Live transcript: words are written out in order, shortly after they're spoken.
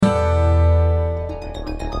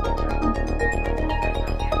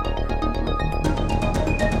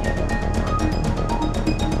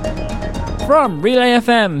From Relay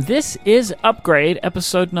FM, this is Upgrade,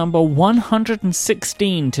 episode number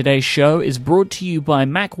 116. Today's show is brought to you by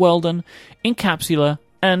Mack Weldon, Incapsula,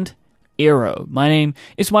 and Eero. My name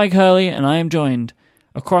is Mike Hurley, and I am joined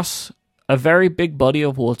across a very big body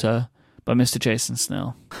of water by Mr. Jason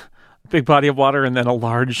Snell. Big body of water and then a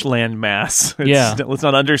large land mass. Let's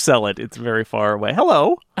not undersell it. It's very far away.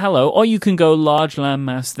 Hello. Or you can go large land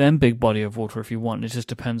mass, then big body of water if you want. It just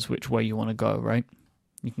depends which way you want to go, right?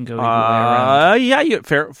 You can go either way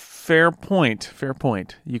around. Fair point. Fair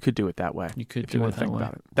point. You could do it that way. You could do it that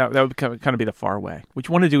way. That would kind of be the far way. What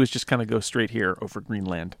you want to do is just kind of go straight here over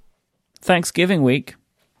Greenland. Thanksgiving week.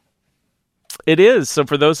 It is. So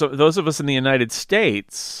for those of us in the United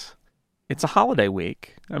States, it's a holiday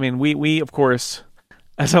week. I mean, we of course,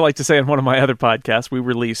 as I like to say on one of my other podcasts, we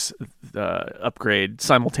release Upgrade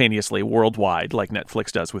simultaneously worldwide, like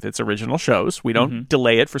Netflix does with its original shows. We don't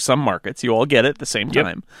delay it for some markets. You all get it at the same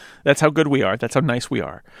time. That's how good we are. That's how nice we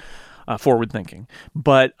are. Forward-thinking.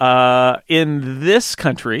 But in this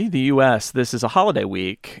country, the U.S., this is a holiday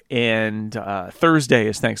week, and Thursday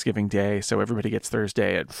is Thanksgiving Day, so everybody gets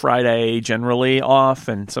Thursday and Friday generally off,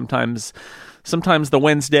 and sometimes the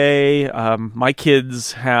Wednesday. My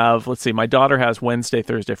kids have, my daughter has Wednesday,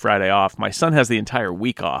 Thursday, Friday off. My son has the entire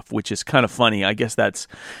week off, which is kind of funny.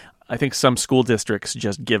 I think some school districts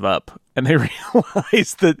just give up and they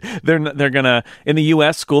realize that they're gonna, in the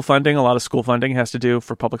U.S., school funding, a lot of school funding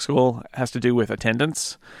for public school has to do with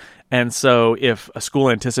attendance. And so if a school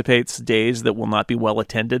anticipates days that will not be well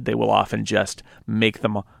attended, they will often just make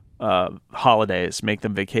them holidays, make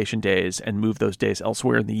them vacation days, and move those days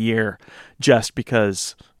elsewhere in the year, just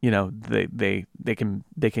because they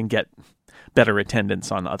can get better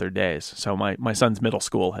attendance on other days. So my son's middle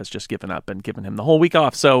school has just given up and given him the whole week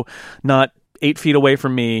off. So not 8 feet away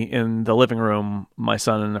from me in the living room, my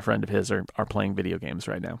son and a friend of his are playing video games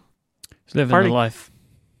right now. He's living the life.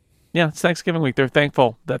 Yeah, it's Thanksgiving week. They're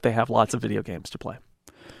thankful that they have lots of video games to play.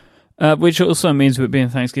 Which also means with being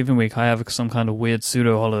Thanksgiving week, I have some kind of weird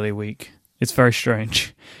pseudo-holiday week. It's very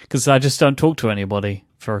strange, because I just don't talk to anybody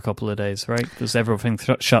for a couple of days, right? Because everything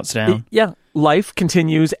shuts down. Yeah, life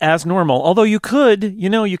continues as normal. Although you could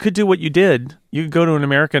do what you did. You could go to an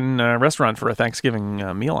American restaurant for a Thanksgiving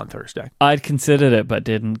meal on Thursday. I'd considered it, but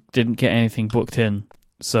didn't get anything booked in.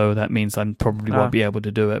 So that means I probably won't be able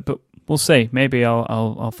to do it. But we'll see. Maybe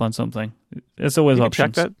I'll find something. There's always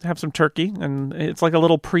options. Check that. Have some turkey, and it's like a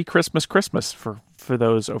little pre-Christmas Christmas for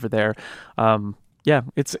those over there. Yeah,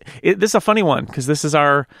 this is a funny one because this is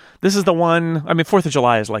the one. I mean, 4th of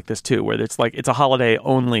July is like this too, where it's a holiday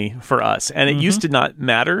only for us, and it used to not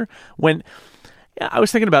matter when. Yeah, I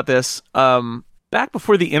was thinking about this back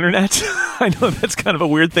before the internet. I know that's kind of a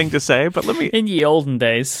weird thing to say, but in the olden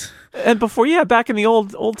days, and before, back in the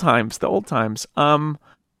old times.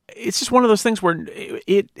 It's just one of those things where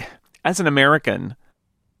as an American,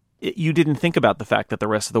 you didn't think about the fact that the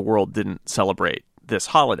rest of the world didn't celebrate this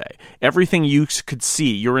holiday. Everything you could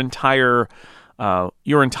see, your entire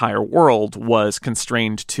world was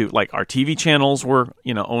constrained to, like, our TV channels were,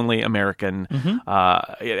 only American.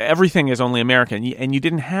 Everything is only American, and you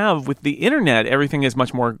didn't have, with the internet, everything is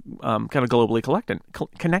much more kind of globally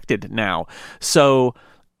connected now. So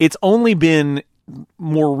it's only been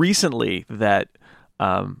more recently that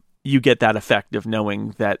you get that effect of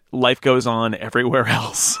knowing that life goes on everywhere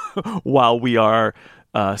else while we are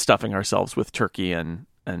stuffing ourselves with turkey and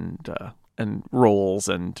rolls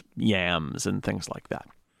and yams and things like that.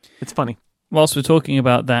 It's funny. Whilst we're talking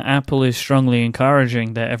about that, Apple is strongly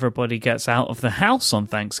encouraging that everybody gets out of the house on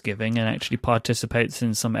Thanksgiving and actually participates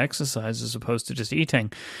in some exercise as opposed to just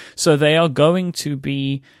eating. So they are going to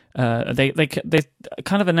be they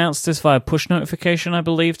kind of announced this via push notification, I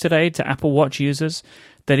believe, today to Apple Watch users,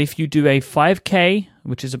 that if you do a 5K,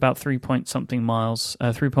 which is about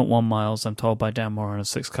 3.1 miles, I'm told by Dan Moran of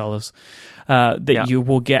Six Colors, you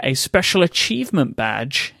will get a special achievement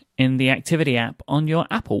badge in the activity app on your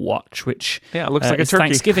Apple Watch, which it looks like a is turkey.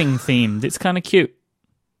 Thanksgiving themed. It's kind of cute.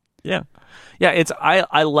 Yeah. Yeah,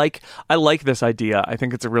 I like this idea. I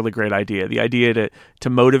think it's a really great idea. The idea to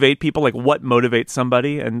motivate people, like what motivates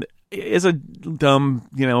somebody, and is a dumb,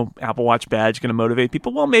 Apple Watch badge going to motivate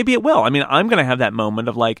people? Well, maybe it will. I mean, I'm going to have that moment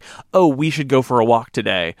of like, oh, we should go for a walk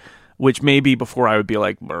today, which maybe before I would be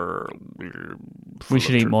like, we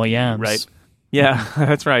should eat more yams, right? Yeah,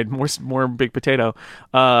 that's right. More big potato,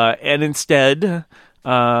 and instead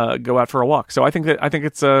go out for a walk. So I think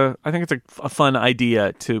it's a fun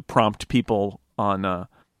idea to prompt people on a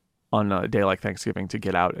day like Thanksgiving to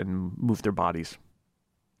get out and move their bodies.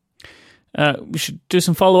 We should do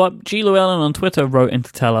some follow-up. G. Llewellyn on Twitter wrote in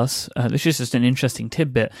to tell us, this is just an interesting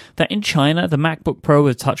tidbit, that in China, the MacBook Pro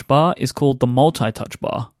with Touch Bar is called the multi-touch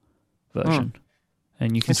bar version.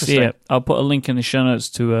 And you can see it. I'll put a link in the show notes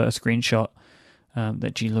to a screenshot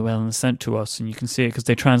that G. Llewellyn sent to us, and you can see it because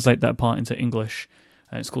they translate that part into English.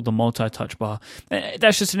 It's called the multi-touch bar.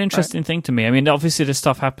 That's just an interesting thing to me. I mean, obviously this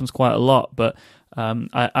stuff happens quite a lot, but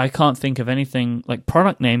I can't think of anything like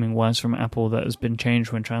product naming wise from Apple that has been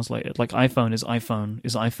changed when translated. Like iPhone is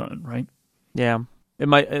iPhone, right? Yeah.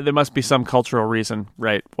 There must be some cultural reason,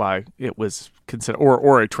 right, why it was considered,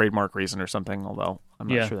 or a trademark reason or something, although I'm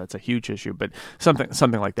not sure that's a huge issue, but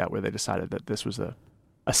something like that where they decided that this was a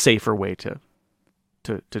safer way to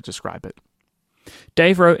describe it.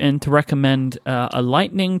 Dave wrote in to recommend a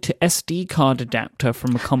Lightning to SD card adapter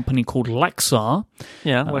from a company called Lexar.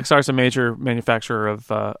 Yeah, Lexar is a major manufacturer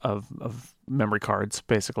of memory cards,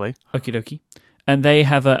 basically. Okie dokie. And they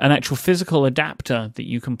have an actual physical adapter that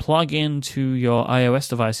you can plug into your iOS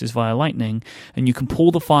devices via Lightning, and you can pull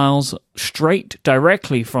the files straight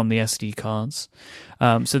directly from the SD cards.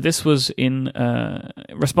 So this was in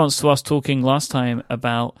response to us talking last time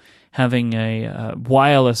about having a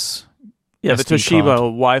wireless the SD Toshiba card.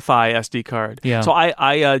 Wi-Fi SD card. Yeah. So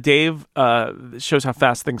I Dave shows how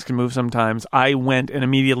fast things can move sometimes. I went and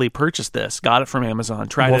immediately purchased this, got it from Amazon,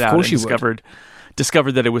 tried it out, and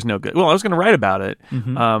discovered that it was no good. Well, I was going to write about it.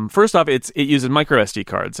 Mm-hmm. First off, it uses micro SD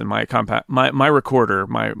cards, and my recorder,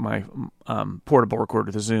 my portable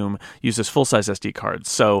recorder, the Zoom, uses full size SD cards.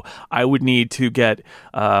 So I would need to get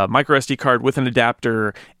a micro SD card with an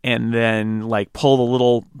adapter, and then like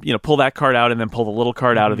pull that card out, and then pull the little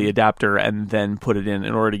card out of the adapter, and then put it in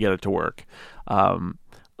order to get it to work.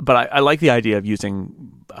 But I like the idea of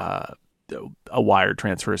using a wired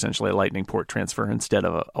transfer, essentially a Lightning port transfer instead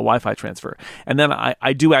of a Wi-Fi transfer. And then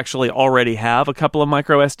I do actually already have a couple of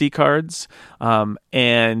micro SD cards,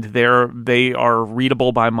 and they are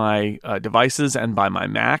readable by my devices and by my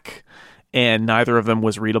Mac, and neither of them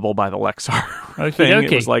was readable by the Lexar thing. Okay.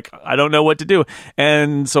 It was like, I don't know what to do.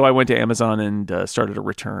 And so I went to Amazon and started a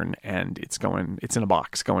return, and it's in a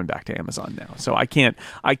box going back to Amazon now. So I can't,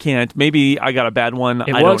 maybe I got a bad one.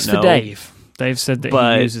 It I works don't know. for Dave. Dave said that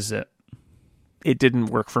he uses it. It didn't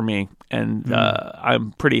work for me, and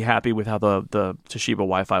I'm pretty happy with how the Toshiba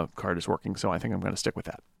Wi-Fi card is working, so I think I'm going to stick with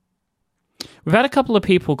that. We've had a couple of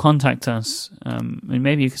people contact us, and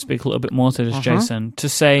maybe you could speak a little bit more to this, Jason, to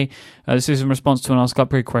say, this is in response to an Ask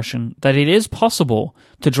Upgrade question, that it is possible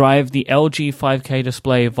to drive the LG 5K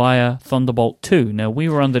display via Thunderbolt 2. Now, we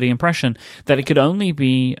were under the impression that it could only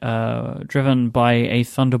be driven by a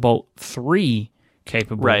Thunderbolt 3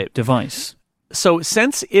 capable device. So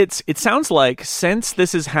since it sounds like since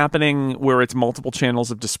this is happening where it's multiple channels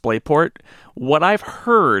of DisplayPort, what I've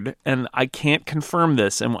heard, and I can't confirm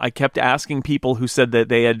this, and I kept asking people who said that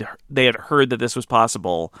they had heard that this was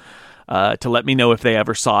possible to let me know if they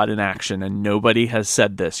ever saw it in action, and nobody has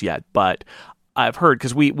said this yet, but I've heard,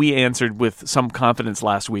 because we answered with some confidence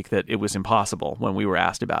last week that it was impossible when we were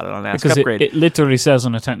asked about it on Ask Upgrade. Because it literally says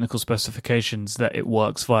on the technical specifications that it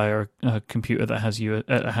works via a computer that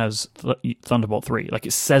has Thunderbolt 3. Like,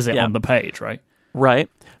 it says it on the page, right? Right.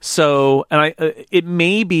 So, and it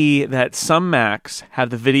may be that some Macs have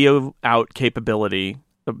the video out capability,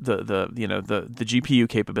 the GPU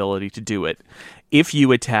capability to do it, if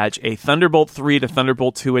you attach a Thunderbolt 3 to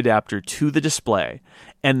Thunderbolt 2 adapter to the display,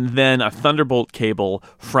 and then a Thunderbolt cable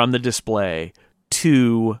from the display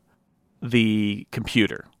to the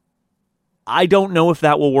computer. I don't know if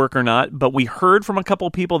that will work or not, but we heard from a couple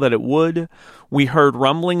of people that it would. We heard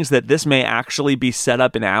rumblings that this may actually be set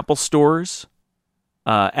up in Apple stores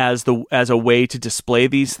as a way to display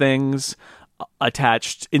these things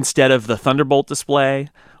attached instead of the Thunderbolt display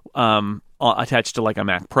attached to like a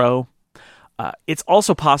Mac Pro. It's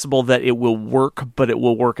also possible that it will work, but it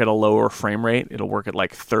will work at a lower frame rate. It'll work at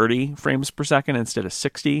like 30 frames per second instead of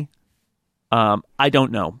 60. I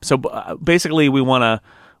don't know. So basically, we want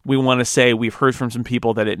to say we've heard from some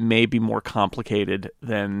people that it may be more complicated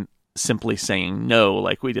than simply saying no,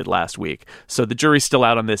 like we did last week. So the jury's still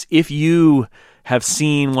out on this. If you have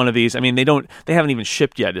seen one of these, I mean, they haven't even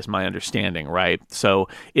shipped yet, is my understanding, right? So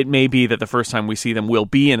it may be that the first time we see them will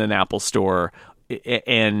be in an Apple store,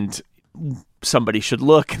 and somebody should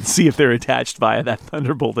look and see if they're attached via that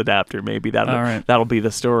Thunderbolt adapter. Maybe that'll be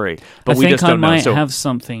the story. But we just don't know. I think I might have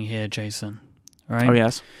something here, Jason. Right? Oh,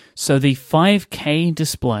 yes. So the 5K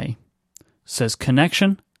display says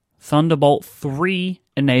connection, Thunderbolt 3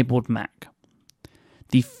 enabled Mac.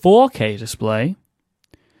 The 4K display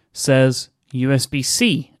says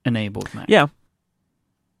USB-C enabled Mac. Yeah.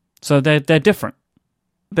 So they're different.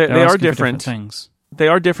 They are different things. They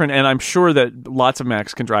are different, and I'm sure that lots of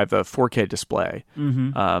Macs can drive the 4K display.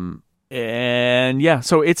 And yeah,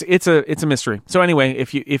 so it's a mystery. So anyway,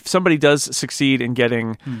 if somebody does succeed in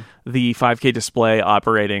getting the 5K display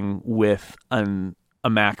operating with a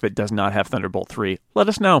Mac that does not have Thunderbolt 3, let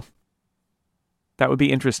us know. That would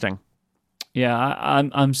be interesting. Yeah,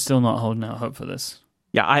 I'm still not holding out hope for this.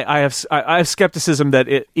 Yeah, I have skepticism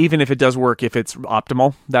that even if it does work, if it's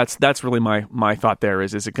optimal, that's really my thought there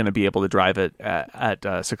is it going to be able to drive it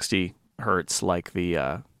at 60 hertz like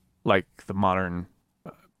the modern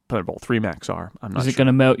Thunderbolt 3 Macs are. I'm not Is it sure. going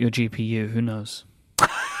to melt your GPU? Who knows?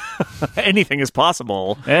 Anything is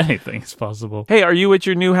possible. Anything is possible. Hey, are you at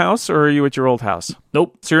your new house or are you at your old house?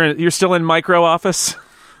 Nope. So you're still in micro office?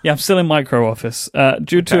 Yeah, I'm still in micro office.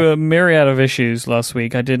 Due to a myriad of issues last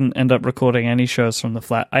week, I didn't end up recording any shows from the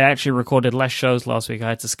flat. I actually recorded less shows last week. I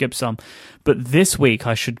had to skip some. But this week,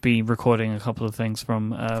 I should be recording a couple of things from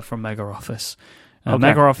Mega Office.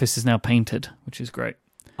 Mega Office is now painted, which is great.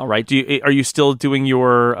 All right. Are you still doing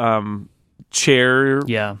your chair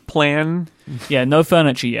plan? Yeah, no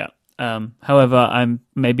furniture yet. However, I'm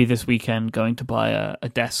maybe this weekend going to buy a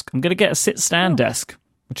desk. I'm going to get a sit-stand desk,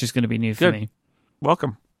 which is going to be new for me.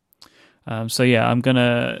 Welcome. So yeah, I'm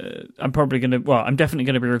definitely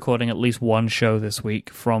gonna be recording at least one show this week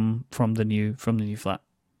from the new flat.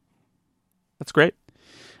 That's great.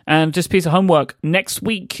 And just a piece of homework. Next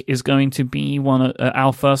week is going to be one of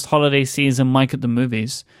our first holiday season Mike at the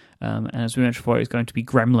Movies. And as we mentioned before, it's going to be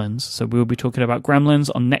Gremlins. So we will be talking about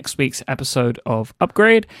Gremlins on next week's episode of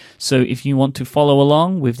Upgrade. So if you want to follow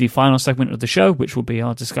along with the final segment of the show, which will be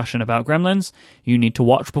our discussion about Gremlins, you need to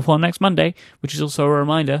watch before next Monday, which is also a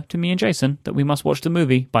reminder to me and Jason that we must watch the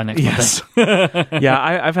movie by next Monday. Yeah,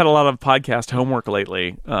 I've had a lot of podcast homework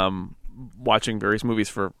lately, watching various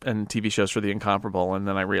movies and TV shows for The Incomparable, and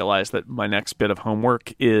then I realized that my next bit of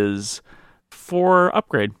homework is for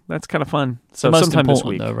Upgrade. That's kind of fun. So the most sometime important, this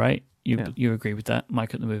week, though, right? You agree with that?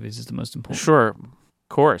 Mike at the Movies is the most important. Sure, of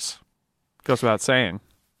course. Goes without saying.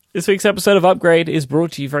 This week's episode of Upgrade is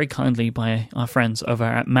brought to you very kindly by our friends over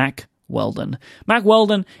at Mack Weldon. Mack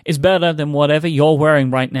Weldon is better than whatever you're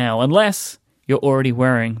wearing right now, unless you're already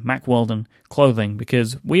wearing Mack Weldon clothing,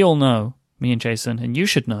 because we all know, me and Jason, and you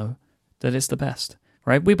should know, that it's the best.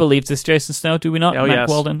 Right? We believe this, Jason Snell, do we not? Oh, Mack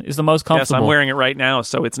Weldon is the most comfortable. Yes, I'm wearing it right now,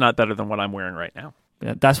 so it's not better than what I'm wearing right now.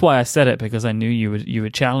 Yeah, that's why I said it, because I knew you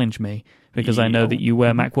would challenge me, because I know that you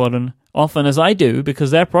wear Mack Weldon often as I do, because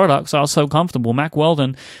their products are so comfortable. Mack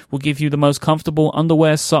Weldon will give you the most comfortable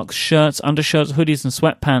underwear, socks, shirts, undershirts, hoodies, and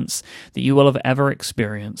sweatpants that you will have ever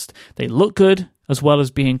experienced. They look good, as well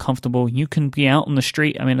as being comfortable. You can be out on the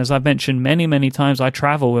street. I mean, as I've mentioned many, many times, I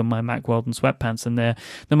travel in my Mack Weldon sweatpants, and they're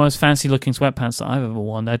the most fancy-looking sweatpants that I've ever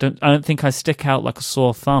worn. I don't think I stick out like a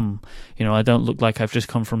sore thumb. You know, I don't look like I've just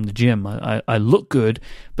come from the gym. I look good,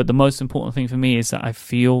 but the most important thing for me is that I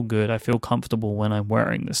feel good. I feel comfortable when I'm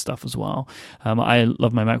wearing this stuff as well. I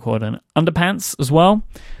love my Mack Weldon underpants as well.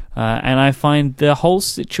 And I find the whole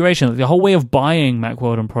situation, the whole way of buying Mack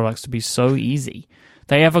Weldon products to be so easy.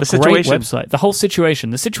 They have a great website. The whole situation,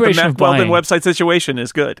 the Mack Weldon website situation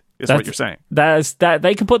is good, is what you're saying. That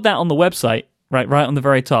they can put that on the website, right on the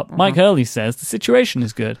very top. Mike Hurley says the situation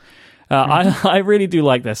is good. I really do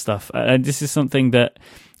like their stuff. This is something that,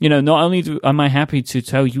 you know, not only am I happy to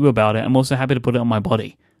tell you about it, I'm also happy to put it on my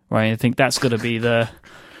body. Right? I think that's going to be the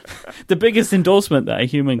biggest endorsement that a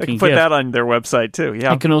human can put give. That on their website too.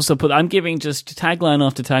 Yeah, I can also I'm giving just tagline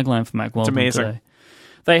after tagline for Mack Weldon. It's amazing. Today.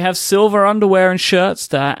 They have silver underwear and shirts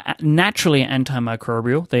that are naturally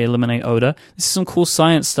antimicrobial. They eliminate odor. This is some cool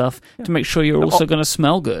science stuff to make sure you're also going to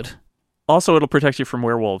smell good. Also, it'll protect you from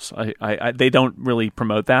werewolves. They don't really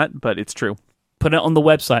promote that, but it's true. Put it on the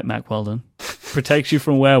website, Mack Weldon. Protects you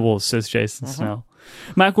from werewolves, says Jason Snell.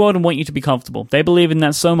 Mack Weldon want you to be comfortable. They believe in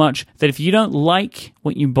that so much that if you don't like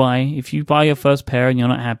what you buy, if you buy your first pair and you're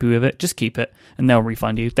not happy with it, just keep it and they'll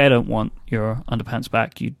refund you. They don't want your underpants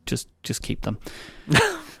back. You just keep them.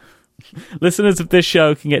 Listeners of this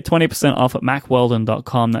show can get 20% off at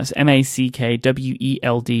mackweldon.com. That's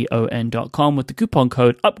MackWeldon.com with the coupon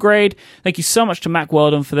code UPGRADE. Thank you so much to Mack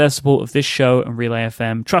Weldon for their support of this show and Relay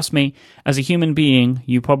FM. Trust me, as a human being,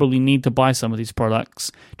 you probably need to buy some of these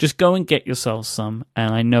products. Just go and get yourself some,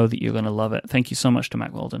 and I know that you're going to love it. Thank you so much to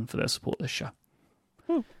Mack Weldon for their support of this show.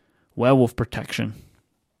 Werewolf protection.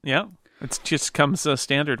 Yeah. It just comes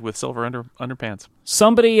standard with silver underpants.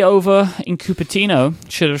 Somebody over in Cupertino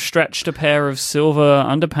should have stretched a pair of silver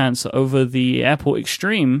underpants over the airport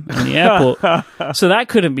extreme in the airport so that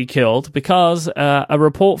couldn't be killed, because a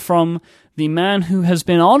report from the man who has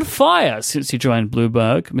been on fire since he joined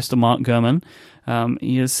Bloomberg, Mr. Mark Gurman,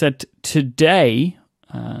 he has said today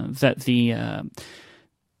that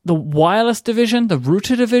the wireless division, the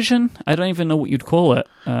router division, I don't even know what you'd call it,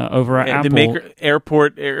 over at Apple. They make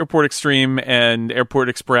Airport Extreme and Airport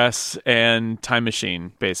Express and Time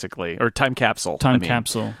Machine, basically, or Time Capsule.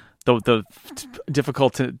 Capsule. The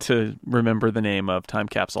difficult to remember the name of Time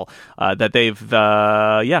Capsule. That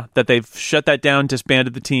they've shut that down,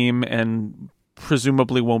 disbanded the team, and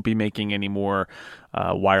presumably won't be making any more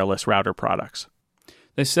wireless router products.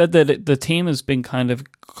 They said that the team has been kind of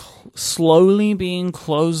slowly being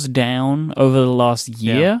closed down over the last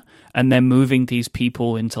year, and they're moving these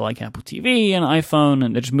people into like Apple TV and iPhone,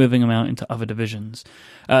 and they're just moving them out into other divisions.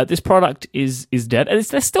 This product is dead.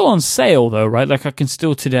 They're still on sale though, right? Like I can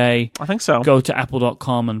still today, I think so, go to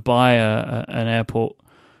apple.com and buy an Airport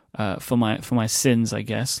for my sins, I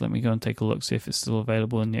guess. Let me go and take a look, see if it's still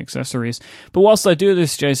available in the accessories. But whilst I do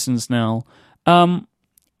this, Jason Snell,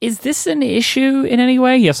 is this an issue in any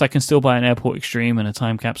way? Yes, I can still buy an Airport Extreme and a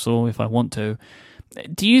Time Capsule if I want to.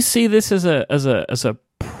 Do you see this as a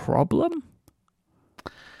problem?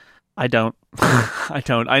 I don't. I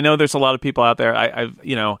don't. I know there's a lot of people out there.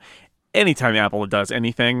 Anytime Apple does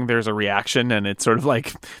anything, there's a reaction, and it's sort of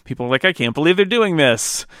like people are like, I can't believe they're doing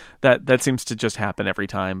this. That seems to just happen every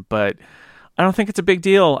time. But I don't think it's a big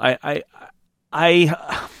deal.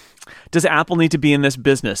 Does Apple need to be in this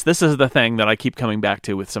business? This is the thing that I keep coming back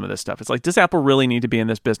to with some of this stuff. It's like, does Apple really need to be in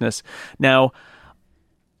this business? Now,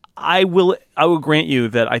 I will grant you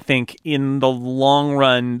that I think in the long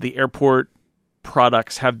run, the Airport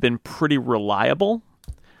products have been pretty reliable.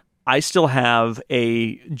 I still have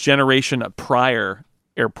a generation prior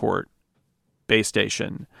Airport base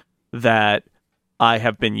station that I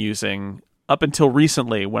have been using up until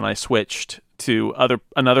recently when I switched to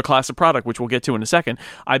another class of product, which we'll get to in a second.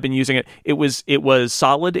 I've been using it. It was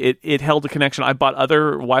solid. It held a connection. I bought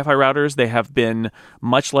other Wi-Fi routers. They have been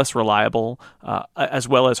much less reliable, as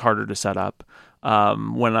well as harder to set up.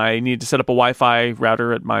 When I needed to set up a Wi-Fi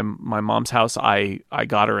router at my mom's house, I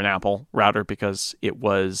got her an Apple router because it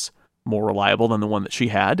was more reliable than the one that she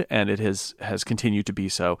had, and it has continued to be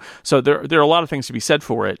so. So there are a lot of things to be said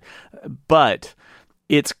for it, but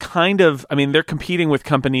it's kind of, they're competing with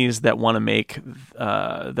companies that want to make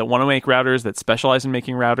routers, that specialize in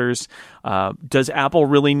making routers. Does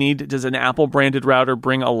an Apple branded router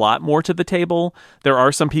bring a lot more to the table? There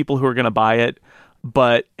are some people who are going to buy it,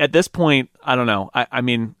 but at this point, I don't know.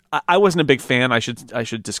 I wasn't a big fan, I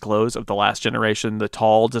should disclose, of the last generation, the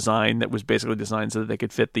tall design that was basically designed so that they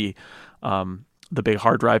could fit the big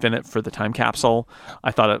hard drive in it for the Time Capsule.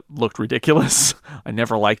 I thought it looked ridiculous. I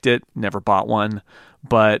never liked it, never bought one.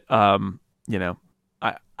 But, I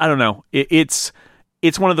don't know. It's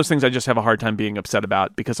one of those things I just have a hard time being upset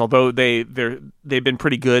about, because although they've been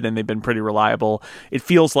pretty good and they've been pretty reliable, it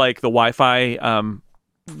feels like the Wi-Fi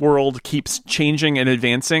world keeps changing and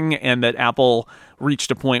advancing, and that Apple reached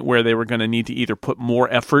a point where they were going to need to either put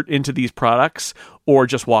more effort into these products or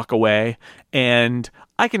just walk away. And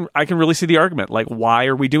I can really see the argument, like, why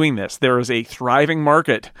are we doing this? There is a thriving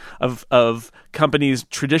market of companies,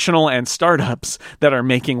 traditional and startups, that are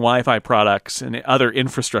making Wi-Fi products and other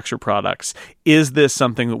infrastructure products. Is this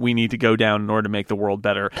something that we need to go down in order to make the world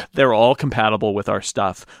better? They're all compatible with our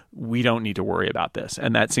stuff. We don't need to worry about this.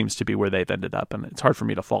 And that seems to be where they've ended up, and it's hard for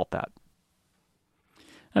me to fault that.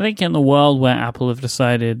 I think in the world where Apple have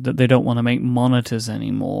decided that they don't want to make monitors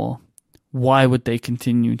anymore, why would they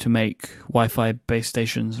continue to make Wi-Fi base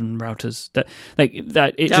stations and routers?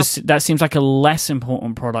 That seems like a less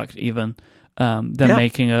important product even than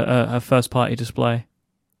making a first-party display.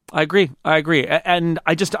 I agree, and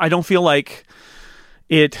I don't feel like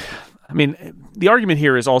it. The argument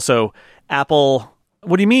here is also Apple.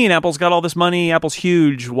 What do you mean? Apple's got all this money. Apple's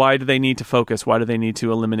huge. Why do they need to focus? Why do they need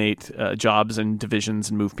to eliminate jobs and divisions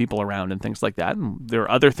and move people around and things like that? And there are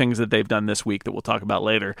other things that they've done this week that we'll talk about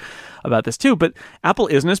later about this too. But Apple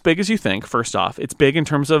isn't as big as you think, first off. It's big in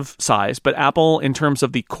terms of size, but Apple, in terms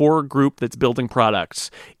of the core group that's building products,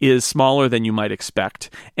 is smaller than you might expect.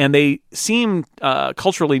 And they seem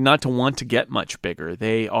culturally not to want to get much bigger.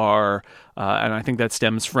 They are, and I think that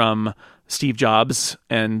stems from Steve Jobs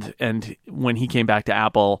and when he came back to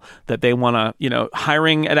Apple, that they want to,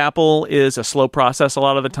 hiring at Apple is a slow process a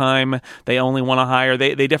lot of the time. They only want to hire.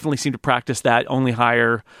 They definitely seem to practice that, only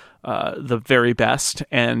hire the very best,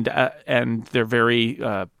 and they're very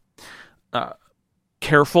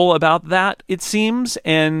careful about that, it seems,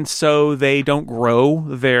 and so they don't grow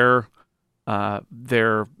their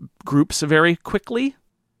groups very quickly.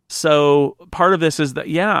 So part of this is that,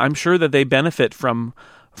 I'm sure that they benefit from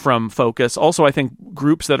focus. Also, I think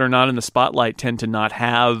groups that are not in the spotlight tend to not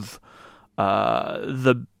have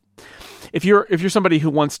if you're somebody who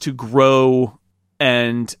wants to grow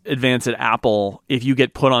and advance at Apple, if you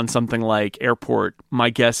get put on something like Airport,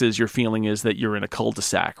 my guess is your feeling is that you're in a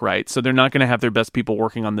cul-de-sac, right? So they're not going to have their best people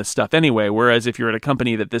working on this stuff anyway. Whereas if you're at a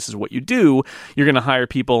company that this is what you do, you're going to hire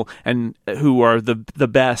people and who are the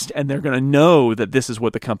best, and they're going to know that this is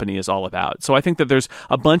what the company is all about. So I think that there's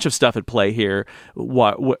a bunch of stuff at play here,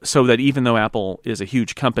 so that even though Apple is a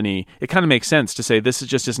huge company, it kind of makes sense to say this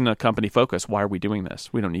just isn't a company focus. Why are we doing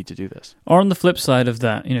this? We don't need to do this. Or on the flip side of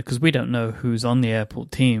that, because we don't know who's on the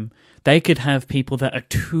Airport team, they could have people that are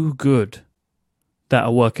too good that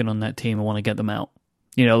are working on that team and want to get them out.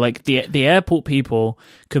 Like the Airport people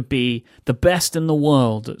could be the best in the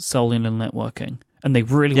world at cellular networking, and they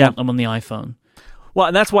really want them on the iPhone. Well,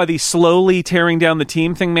 and that's why the slowly tearing down the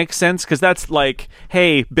team thing makes sense, because that's like,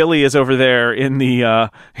 hey, Billy is over there in the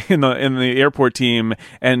Airport team,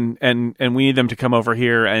 and we need them to come over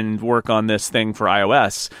here and work on this thing for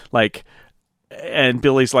iOS. And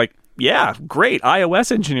Billy's like, yeah, great,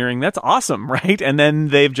 iOS engineering, that's awesome, right? And then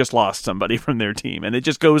they've just lost somebody from their team, and it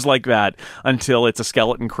just goes like that until it's a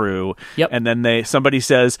skeleton crew. Yep. And then somebody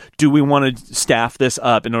says, do we want to staff this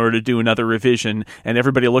up in order to do another revision? And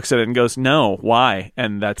everybody looks at it and goes, no, why?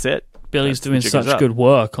 And that's it. Billy's doing such good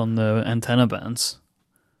work on the antenna bands.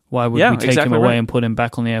 Why would we take him away and put him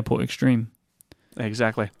back on the Airport Extreme?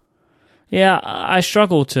 Exactly. Yeah, I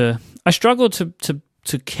struggle to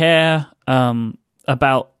care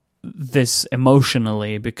about this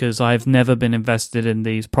emotionally, because I've never been invested in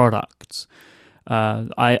these products.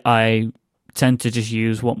 I tend to just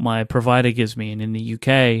use what my provider gives me, and in the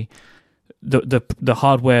UK, the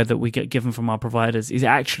hardware that we get given from our providers is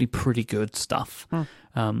actually pretty good stuff.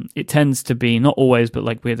 It tends to be, not always,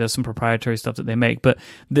 but there's some proprietary stuff that they make, but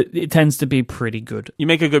it tends to be pretty good. You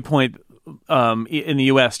make a good point. In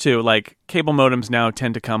the US too, cable modems now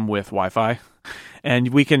tend to come with Wi-Fi.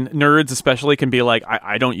 And nerds especially can be like,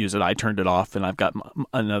 I don't use it. I turned it off, and I've got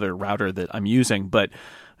another router that I'm using. But,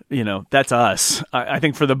 that's us. I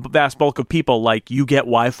think for the vast bulk of people, you get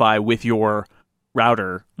Wi-Fi with your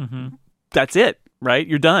router. Mm-hmm. That's it, right?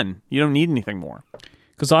 You're done. You don't need anything more.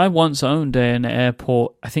 Because I once owned an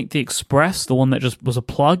Airport, I think the Express, the one that just was a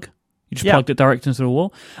plug. You just plugged it direct into the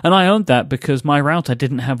wall. And I owned that because my router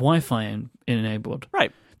didn't have Wi-Fi enabled.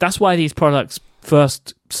 Right. That's why these products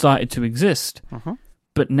first started to exist. Uh-huh.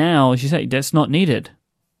 But now, as you say, that's not needed.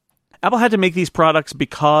 Apple had to make these products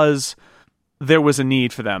because there was a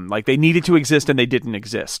need for them. They needed to exist and they didn't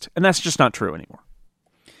exist. And that's just not true anymore.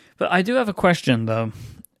 But I do have a question, though.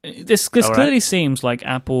 This clearly seems like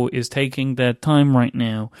Apple is taking their time right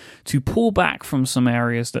now to pull back from some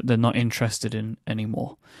areas that they're not interested in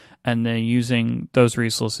anymore. And they're using those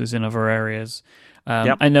resources in other areas.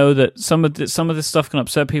 I know that some of this stuff can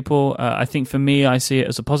upset people. I think for me, I see it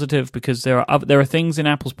as a positive, because there are things in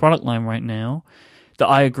Apple's product line right now that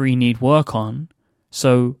I agree need work on.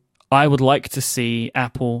 So I would like to see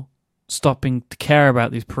Apple stopping to care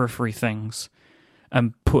about these periphery things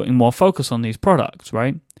and putting more focus on these products,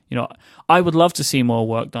 right? I would love to see more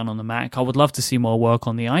work done on the Mac. I would love to see more work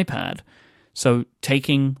on the iPad. So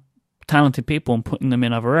taking talented people and putting them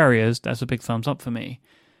in other areas, that's a big thumbs up for me.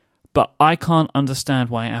 But I can't understand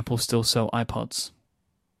why Apple still sell iPods.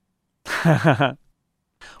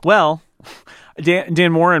 Well,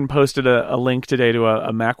 Dan Morin posted a link today to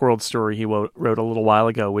a Macworld story he wrote a little while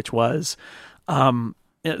ago, which was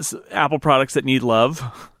it's Apple products that need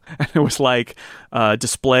love. And it was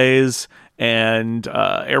displays and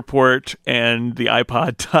Airport and the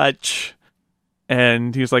iPod Touch.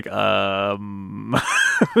 And he was like,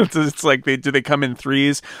 it's do they come in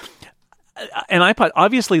threes? And iPod,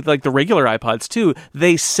 obviously, the regular iPods too,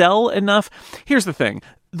 they sell enough. Here's the thing.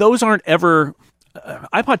 Those aren't ever...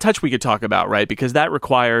 iPod Touch we could talk about, right? Because that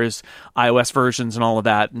requires iOS versions and all of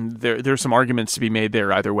that, and there's some arguments to be made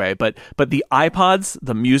there either way. But the iPods,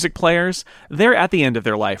 the music players, they're at the end of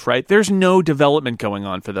their life, right? There's no development going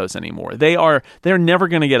on for those anymore. They're never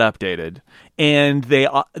going to get updated, and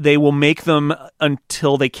they will make them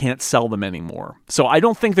until they can't sell them anymore. So I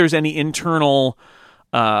don't think there's any internal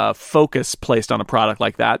focus placed on a product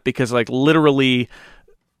like that, because literally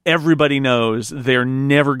everybody knows they're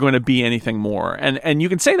never going to be anything more. And you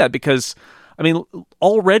can say that because,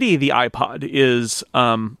 already the iPod is,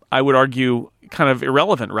 I would argue, kind of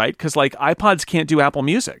irrelevant, right? Because iPods can't do Apple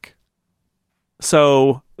Music.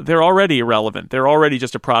 So they're already irrelevant. They're already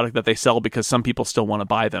just a product that they sell because some people still want to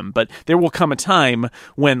buy them. But there will come a time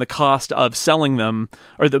when the cost of selling them,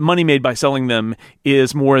 or the money made by selling them,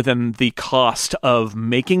 is more than the cost of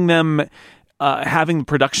making them, having the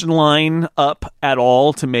production line up at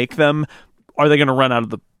all to make them. Are they going to run out of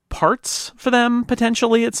parts for them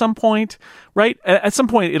potentially at some point, right? At some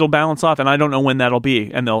point it'll balance off, and I don't know when that'll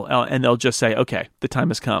be. And they'll just say, okay, the time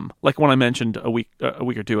has come. Like when I mentioned a week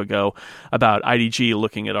or two ago about IDG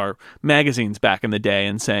looking at our magazines back in the day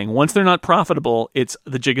and saying, once they're not profitable,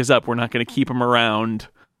 the jig is up. We're not going to keep them around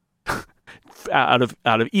out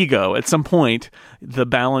of ego. At some point, the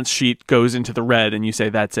balance sheet goes into the red, and you say,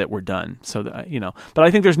 that's it, we're done. So but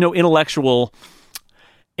I think there's no intellectual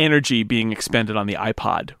energy being expended on the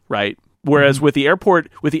iPod, right? Whereas with the airport,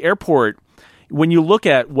 when you look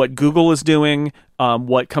at what Google is doing,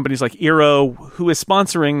 what companies like Eero, who is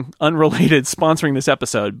sponsoring this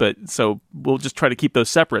episode, but so we'll just try to keep those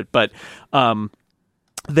separate. But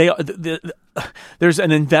there's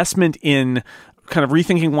an investment in kind of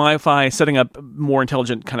rethinking Wi-Fi, setting up more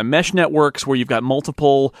intelligent kind of mesh networks where you've got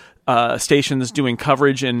multiple stations doing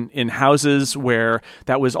coverage in houses where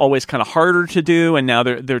that was always kind of harder to do, and now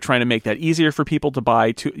they're trying to make that easier for people to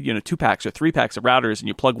buy 2 packs or 3 packs of routers, and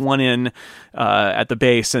you plug one in at the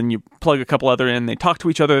base, and you plug a couple other in. They talk to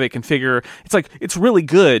each other. They configure. It's really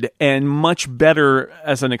good and much better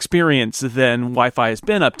as an experience than Wi-Fi has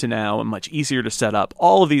been up to now, and much easier to set up.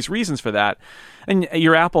 All of these reasons for that. And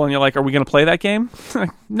you're Apple, and you're like, are we going to play that game?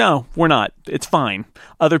 No, we're not. It's fine.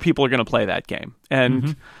 Other people are going to play that game.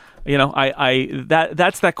 And,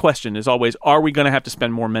 that's that question is always, are we going to have to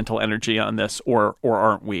spend more mental energy on this or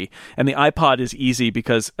aren't we? And the iPod is easy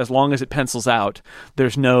because as long as it pencils out,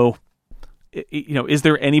 there's no, is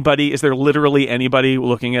there literally anybody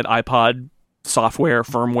looking at iPod software,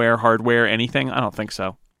 firmware, hardware, anything? I don't think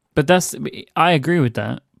so. But I agree with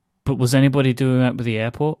that. But was anybody doing that with the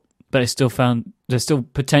airport? But they're still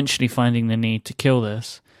potentially finding the need to kill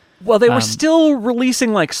this. Well, they were still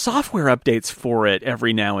releasing like software updates for it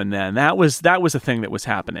every now and then. That was a thing that was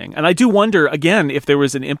happening. And I do wonder, again, if there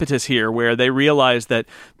was an impetus here where they realized that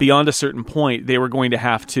beyond a certain point, they were going to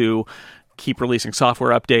have to keep releasing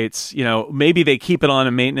software updates. Maybe they keep it on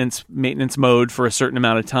a maintenance mode for a certain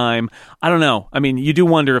amount of time. I don't know. I mean, you do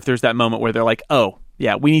wonder if there's that moment where they're like, oh,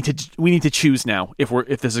 yeah, we need to choose now if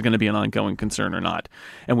this is going to be an ongoing concern or not,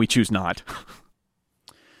 and we choose not.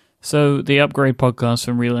 So the upgrade podcast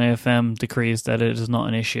from Relay FM decrees that it is not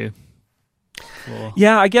an issue.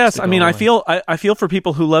 Yeah, I guess. I mean, I feel for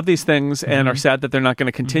people who love these things and are sad that they're not going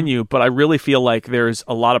to continue, but I really feel like there's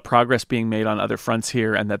a lot of progress being made on other fronts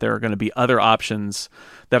here, and that there are going to be other options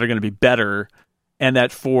that are going to be better, and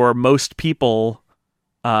that for most people,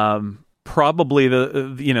 probably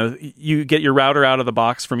you get your router out of the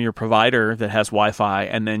box from your provider that has Wi-Fi,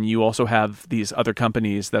 and then you also have these other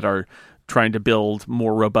companies that are trying to build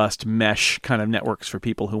more robust mesh kind of networks for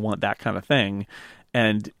people who want that kind of thing.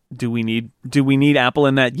 And do we need Apple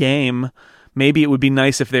in that game? Maybe it would be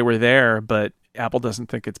nice if they were there, but Apple doesn't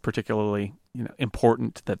think it's particularly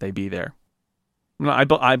important that they be there. No,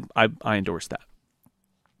 I endorse that.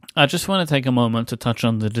 I just want to take a moment to touch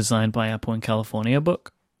on the Design by Apple in California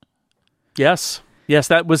book. Yes,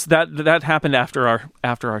 that happened after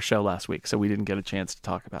our show last week, so we didn't get a chance to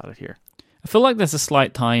talk about it here. I feel like there's a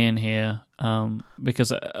slight tie-in here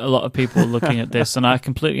because a lot of people are looking at this, and I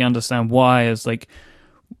completely understand why. Is like,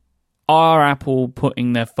 are Apple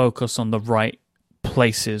putting their focus on the right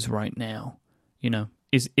places right now?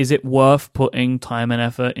 Is it worth putting time and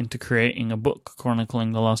effort into creating a book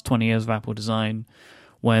chronicling the last 20 years of Apple design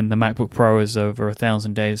when the MacBook Pro is over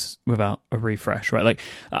 1,000 days without a refresh, right? Like,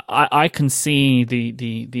 I can see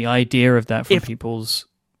the idea of that from people's...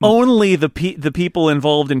 Only the people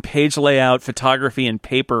involved in page layout, photography, and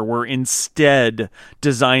paper were instead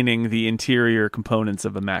designing the interior components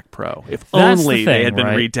of a Mac Pro. If only they had been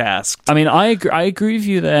retasked. I mean, I agree with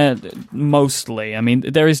you there mostly. I mean,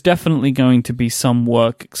 there is definitely going to be some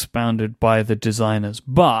work expounded by the designers,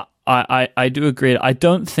 but I do agree. I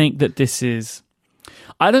don't think that this is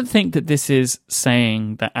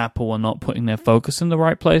saying that Apple are not putting their focus in the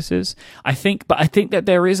right places. I think that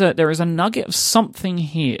there is a nugget of something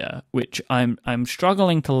here which I'm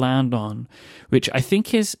struggling to land on, which I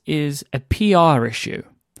think is a PR issue.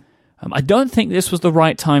 I don't think this was the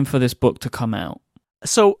right time for this book to come out.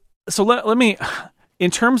 So let me. In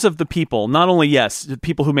terms of the people, not only, yes, the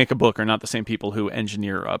people who make a book are not the same people who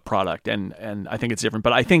engineer a product, and I think it's different.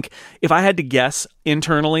 But I think if I had to guess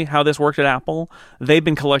internally how this worked at Apple, they've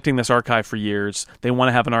been collecting this archive for years. They want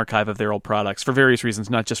to have an archive of their old products for various reasons,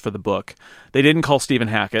 not just for the book. They didn't call Stephen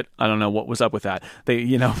Hackett. I don't know what was up with that.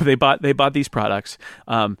 They bought these products.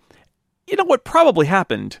 What probably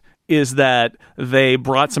happened is that they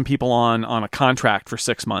brought some people on a contract for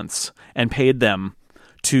 6 months and paid them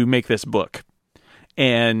to make this book.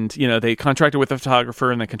 and they contracted with a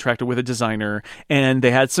photographer and they contracted with a designer, and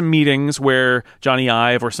they had some meetings where Johnny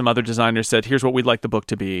Ive or some other designers said, here's what we'd like the book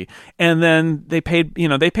to be, and then they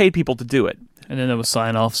paid people to do it. And then there were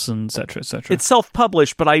sign-offs and et cetera, et cetera. It's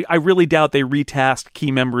self-published, but I really doubt they retasked key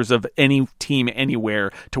members of any team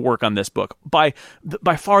anywhere to work on this book. By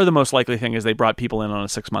far the most likely thing is they brought people in on a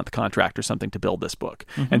 6-month contract or something to build this book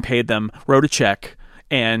and paid them, wrote a check,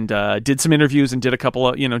 and did some interviews and did a couple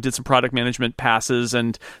of, did some product management passes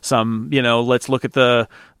and some, let's look at the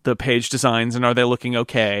page designs and are they looking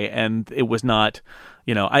okay? And it was not,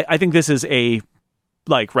 I think this is a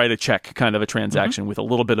write a check kind of a transaction with a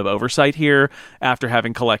little bit of oversight here after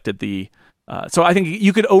having collected the so I think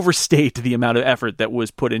you could overstate the amount of effort that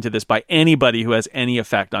was put into this by anybody who has any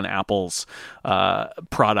effect on Apple's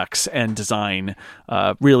products and design.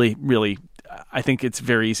 Really, I think it's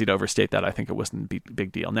very easy to overstate that. I think it wasn't a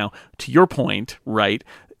big deal. Now, to your point, right,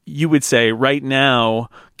 you would say right now,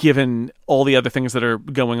 given all the other things that are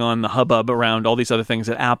going on, the hubbub around all these other things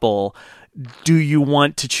at Apple, do you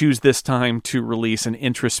want to choose this time to release an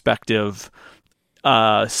introspective,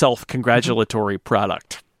 self-congratulatory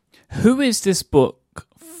product? Who is this book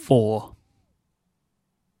for?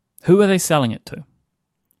 Who are they selling it to?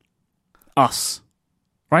 Us,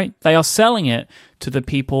 right? They are selling it to the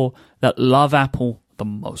people that love Apple the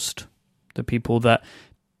most. The people that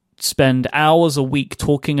spend hours a week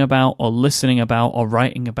talking about or listening about or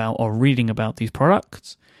writing about or reading about these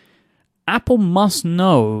products. Apple must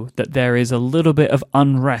know that there is a little bit of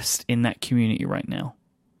unrest in that community right now.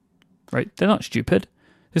 Right? They're not stupid.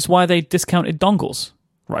 This is why they discounted dongles,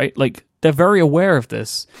 right? They're very aware of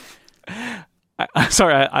this.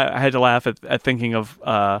 Sorry, I had to laugh at thinking of,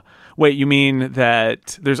 wait, you mean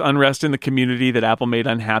that there's unrest in the community that Apple made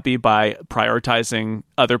unhappy by prioritizing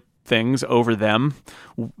other things over them?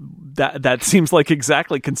 That seems like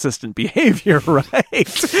exactly consistent behavior, right?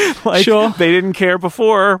 Sure. They didn't care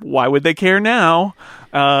before. Why would they care now?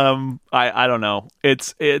 I don't know.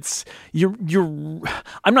 I'm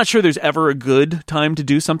not sure there's ever a good time to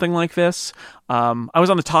do something like this. I was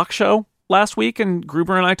on the talk show last week, and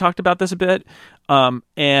Gruber and I talked about this a bit.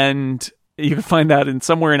 And you can find that in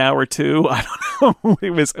somewhere in hour 2. I don't know.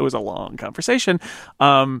 It was a long conversation.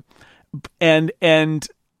 And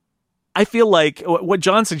I feel like what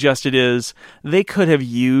John suggested is they could have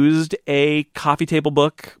used a coffee table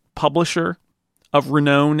book publisher of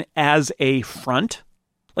renown as a front,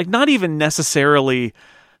 not even necessarily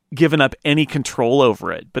given up any control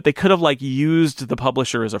over it, but they could have used the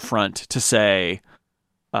publisher as a front to say,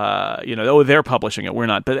 they're publishing it, we're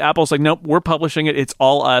not. But Apple's like, nope, we're publishing it. It's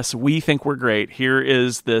all us. We think we're great. Here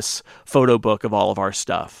is this photo book of all of our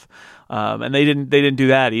stuff. And they didn't do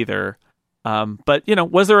that either. But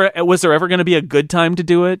was there ever going to be a good time to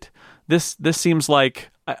do it? This seems like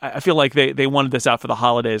I feel like they wanted this out for the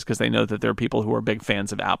holidays because they know that there are people who are big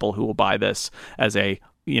fans of Apple who will buy this as a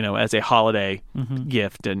holiday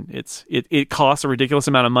gift, and it costs a ridiculous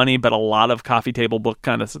amount of money. But a lot of coffee table book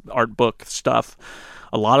kind of art book stuff,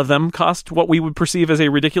 a lot of them cost what we would perceive as a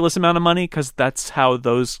ridiculous amount of money because that's how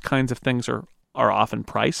those kinds of things are often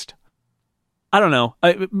priced. I don't know.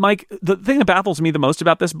 Mike, the thing that baffles me the most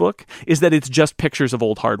about this book is that it's just pictures of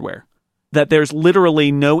old hardware. That there's literally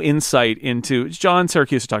no insight into... John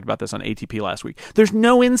Syracuse talked about this on ATP last week. There's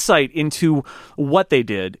no insight into what they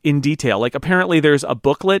did in detail. Apparently there's a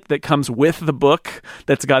booklet that comes with the book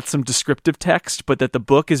that's got some descriptive text, but that the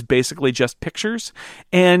book is basically just pictures.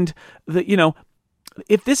 And,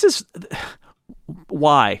 if this is...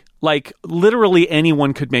 Why? Literally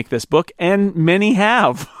anyone could make this book, and many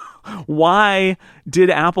have. Why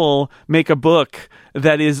did Apple make a book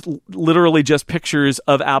that is literally just pictures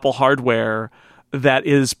of Apple hardware that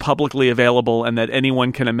is publicly available and that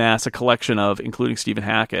anyone can amass a collection of, including Stephen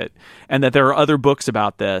Hackett, and that there are other books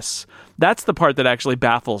about this? That's the part that actually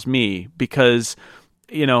baffles me because,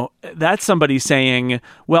 that's somebody saying,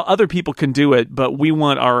 well, other people can do it, but we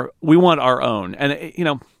want our own. And,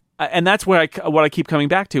 and that's what I keep coming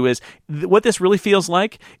back to is what this really feels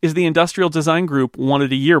like is the Industrial Design Group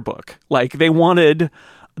wanted a yearbook. They wanted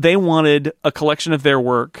a collection of their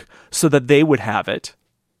work so that they would have it.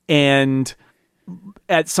 And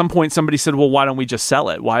at some point somebody said, well, why don't we just sell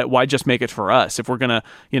it? Why just make it for us? If we're going to,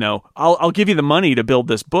 I'll give you the money to build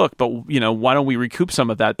this book, but why don't we recoup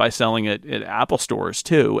some of that by selling it at Apple stores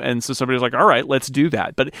too? And so somebody's like, all right, let's do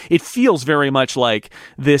that. But it feels very much like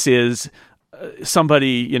this is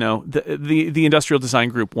somebody, the Industrial Design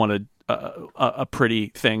Group wanted a pretty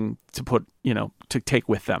thing to put, to take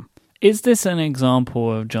with them. Is this an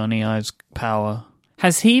example of Johnny Ive's power?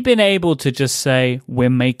 Has he been able to just say, we're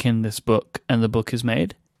making this book and the book is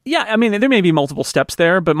made? Yeah, I mean, there may be multiple steps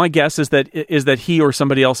there, but my guess is that he or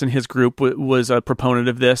somebody else in his group was a proponent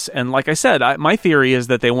of this. And like I said, my theory is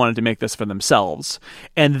that they wanted to make this for themselves.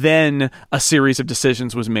 And then a series of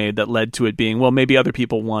decisions was made that led to it being, well, maybe other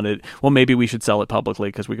people wanted, well, maybe we should sell it publicly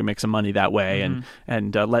because we can make some money that way,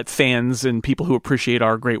 and let fans and people who appreciate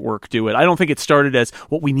our great work do it. I don't think it started as,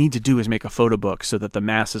 what we need to do is make a photo book so that the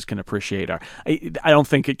masses can appreciate I don't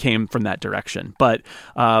think it came from that direction.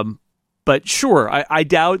 But sure, I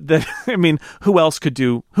doubt that. I mean, who else could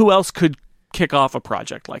kick off a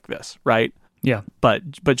project like this, right? Yeah.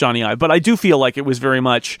 But Johnny Ive. But I do feel like it was very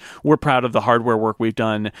much, we're proud of the hardware work we've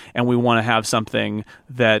done, and we want to have something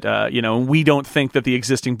that, we don't think that the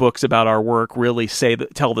existing books about our work really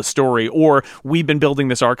tell the story, or we've been building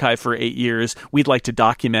this archive for 8 years, we'd like to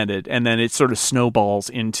document it, and then it sort of snowballs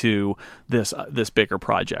into this bigger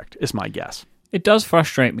project, is my guess. It does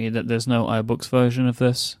frustrate me that there's no iBooks version of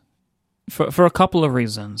this. For a couple of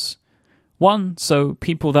reasons. One, so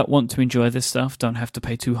people that want to enjoy this stuff don't have to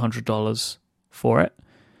pay $200 for it.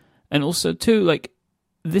 And also, two, like,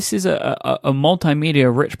 this is a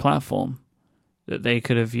multimedia-rich platform that they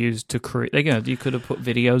could have used to create. You could have put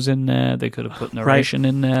videos in there. They could have put narration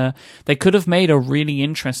in there. They could have made a really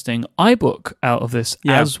interesting iBook out of this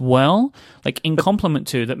as well, like in complement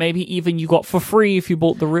to that maybe even you got for free if you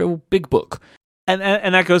bought the real big book. And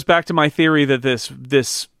that goes back to my theory that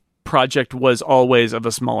this project was always of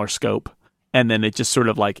a smaller scope, and then it just sort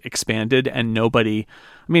of like expanded, and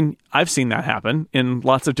I've seen that happen in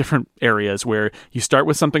lots of different areas where you start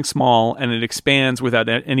with something small and it expands without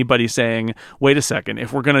anybody saying, wait a second,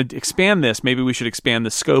 if we're going to expand this, maybe we should expand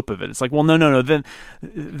the scope of it. It's like, well, no, then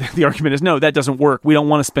the argument is, no, that doesn't work. We don't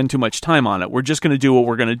want to spend too much time on it. We're just going to do what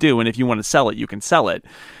we're going to do, and if you want to sell it, you can sell it.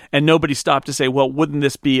 And nobody stopped to say, well, wouldn't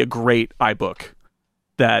this be a great iBook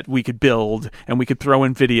that we could build, and we could throw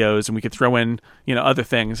in videos, and we could throw in, other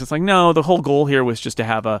things. It's like, no, the whole goal here was just to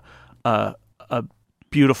have a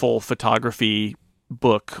beautiful photography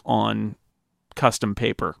book on custom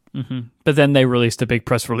paper. Mm-hmm. But then they released a big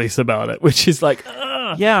press release about it, which is like,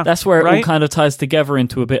 that's where it all kind of ties together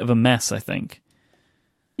into a bit of a mess, I think.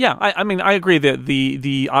 Yeah, I agree that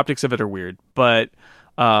the optics of it are weird, but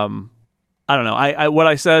I don't know. What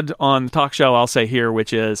I said on the talk show, I'll say here,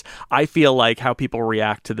 which is, I feel like how people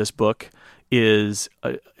react to this book is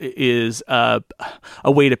a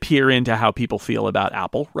way to peer into how people feel about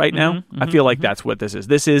Apple right now. I feel like that's what this is.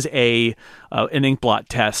 This is an inkblot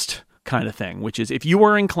test kind of thing, which is, if you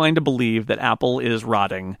are inclined to believe that Apple is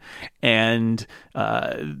rotting and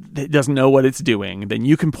it doesn't know what it's doing, then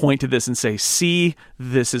you can point to this and say, see,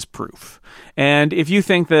 this is proof. And if you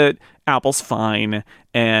think that Apple's fine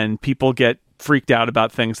and people get freaked out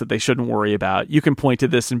about things that they shouldn't worry about, you can point to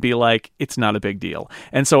this and be like, it's not a big deal.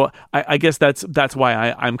 And so I guess that's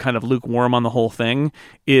why I'm kind of lukewarm on the whole thing,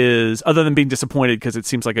 is, other than being disappointed because it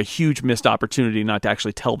seems like a huge missed opportunity not to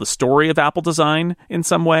actually tell the story of Apple design in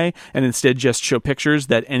some way, and instead just show pictures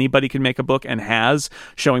that anybody can make a book, and has,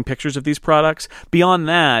 showing pictures of these products. Beyond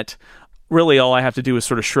that, really all I have to do is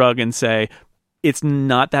sort of shrug and say, it's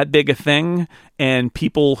not that big a thing, and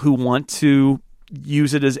people who want to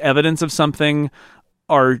use it as evidence of something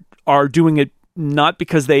are doing it not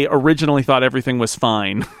because they originally thought everything was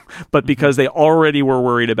fine, but because they already were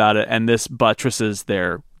worried about it, and this buttresses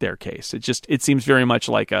their case. It seems very much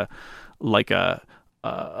like an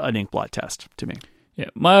inkblot test to me. Yeah,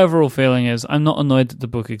 my overall feeling is, I'm not annoyed that the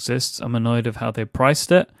book exists. I'm annoyed of how they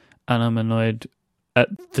priced it, and I'm annoyed at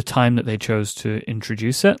the time that they chose to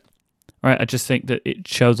introduce it. Right, I just think that it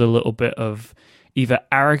shows a little bit of either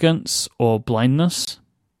arrogance or blindness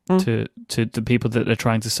to the people that they're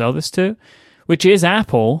trying to sell this to, which is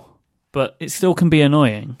Apple, but it still can be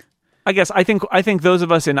annoying. I guess I think those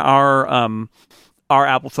of us in our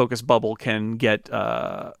Apple focused bubble can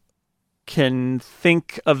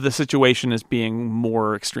think of the situation as being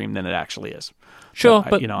more extreme than it actually is. Sure,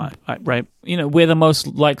 but right? We're the most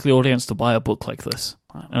likely audience to buy a book like this,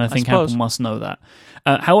 and I think Apple must know that.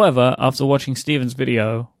 However, after watching Steven's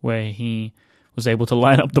video where he was able to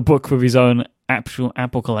line up the book with his own actual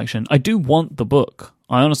Apple collection, I do want the book.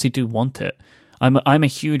 I honestly do want it. I'm a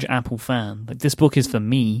huge Apple fan. Like, this book is for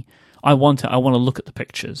me. I want it. I want to look at the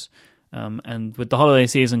pictures. And with the holiday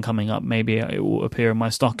season coming up, maybe it will appear in my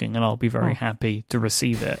stocking, and I'll be very happy to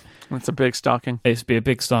receive it. It's a big stocking. It's be a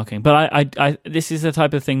big stocking. But I this is the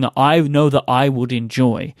type of thing that I know that I would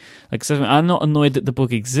enjoy. Like, so I'm not annoyed that the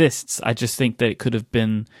book exists. I just think that it could have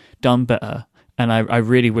been done better. And I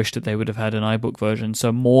really wish that they would have had an iBook version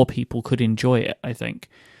so more people could enjoy it, I think.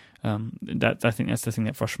 I think that's the thing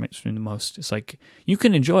that frustrates me the most. It's like, you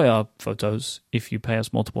can enjoy our photos if you pay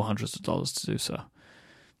us multiple hundreds of dollars to do so.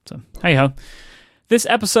 So, hey-ho. This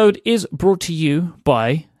episode is brought to you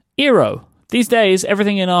by Eero. These days,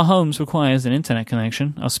 everything in our homes requires an internet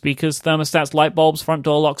connection. Our speakers, thermostats, light bulbs, front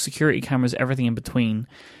door locks, security cameras, everything in between.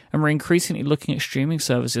 And we're increasingly looking at streaming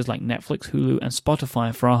services like Netflix, Hulu, and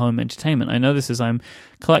Spotify for our home entertainment. I know this as I'm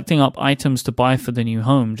collecting up items to buy for the new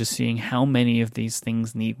home, just seeing how many of these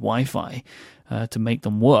things need Wi-Fi to make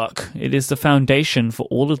them work. It is the foundation for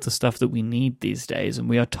all of the stuff that we need these days, and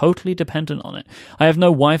we are totally dependent on it. I have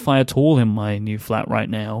no Wi-Fi at all in my new flat right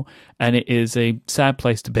now, and it is a sad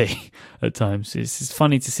place to be at times. It's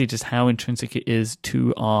funny to see just how intrinsic it is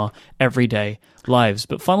to our everyday lives.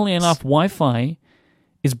 But funnily enough, Wi-Fi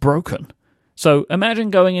is broken. So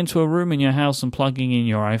imagine going into a room in your house and plugging in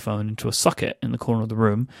your iPhone into a socket in the corner of the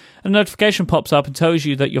room. A notification pops up and tells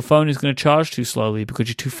you that your phone is going to charge too slowly because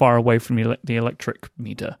you're too far away from the electric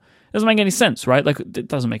meter. It doesn't make any sense, right? Like, it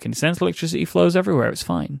doesn't make any sense. Electricity flows everywhere. It's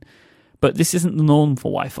fine. But this isn't the norm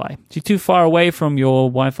for Wi-Fi. If you're too far away from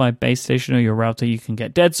your Wi-Fi base station or your router, you can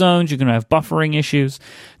get dead zones. You're going to have buffering issues.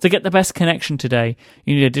 To get the best connection today,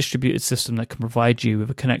 you need a distributed system that can provide you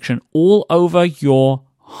with a connection all over your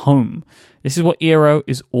home. This is what Eero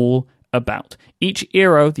is all about. Each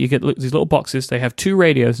Eero, you get these little boxes, they have 2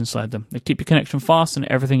 radios inside them. They keep your connection fast and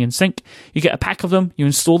everything in sync. You get a pack of them, you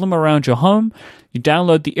install them around your home, you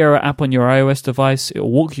download the Eero app on your iOS device, it will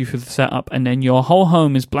walk you through the setup, and then your whole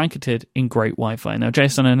home is blanketed in great Wi-Fi. Now,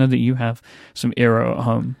 Jason, I know that you have some Eero at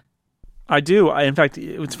home. I do. In fact,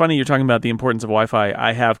 it's funny you're talking about the importance of Wi-Fi.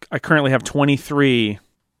 I currently have 23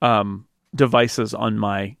 devices on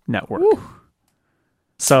my network. Woo.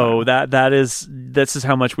 So this is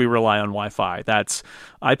how much we rely on Wi-Fi. That's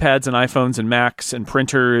iPads and iPhones and Macs and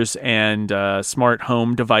printers and smart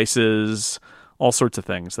home devices, all sorts of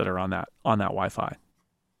things that are on that Wi-Fi.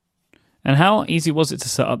 And how easy was it to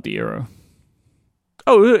set up the Eero?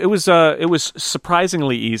 Oh, it was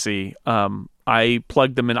surprisingly easy. I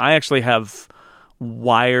plugged them in. I actually have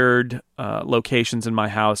wired locations in my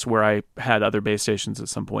house where I had other base stations at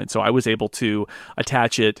some point, so I was able to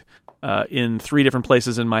attach it in 3 different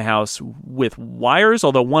places in my house with wires,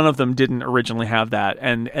 although one of them didn't originally have that,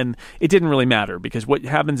 and it didn't really matter, because what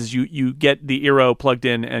happens is you get the Eero plugged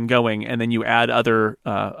in and going, and then you add other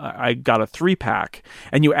I got a 3-pack,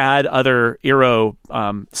 and you add other Eero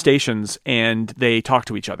stations, and they talk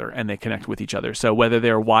to each other and they connect with each other. So whether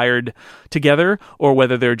they're wired together or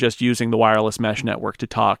whether they're just using the wireless mesh network to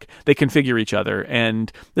talk, they configure each other.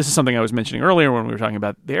 And this is something I was mentioning earlier when we were talking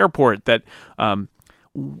about the airport, that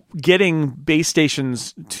getting base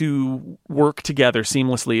stations to work together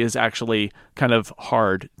seamlessly is actually kind of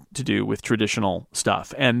hard to do with traditional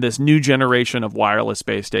stuff. And this new generation of wireless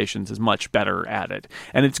base stations is much better at it.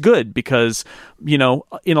 And it's good because, in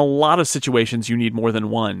a lot of situations, you need more than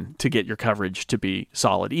one to get your coverage to be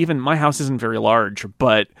solid. Even my house isn't very large,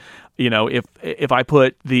 but if I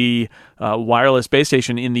put the wireless base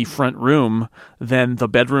station in the front room, then the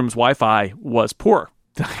bedroom's Wi-Fi was poor.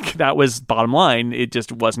 That was bottom line. It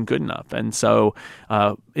just wasn't good enough. And so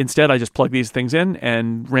instead, I just plugged these things in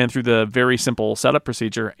and ran through the very simple setup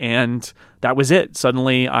procedure, and that was it.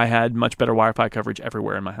 Suddenly, I had much better Wi-Fi coverage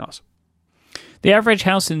everywhere in my house. The average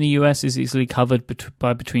house in the US is easily covered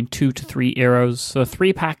by between 2 to 3 Eeros, so a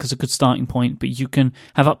 3-pack is a good starting point, but you can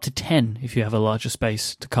have up to 10 if you have a larger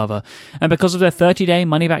space to cover. And because of their 30-day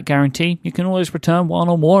money-back guarantee, you can always return one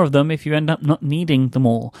or more of them if you end up not needing them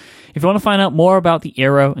all. If you want to find out more about the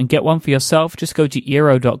Eero and get one for yourself, just go to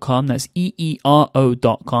Eero.com, that's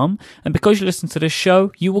EERO.com, and because you listen to this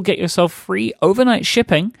show, you will get yourself free overnight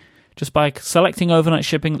shipping just by selecting overnight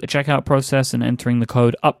shipping at the checkout process and entering the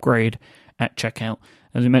code UPGRADE at checkout.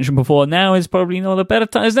 As we mentioned before, now is probably not a better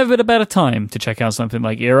time. There's never been a better time to check out something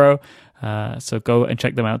like Eero. So go and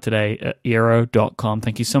check them out today at Eero.com.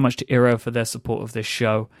 Thank you so much to Eero for their support of this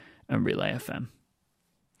show and Relay FM.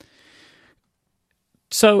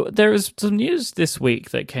 So there is some news this week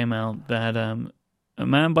that came out that a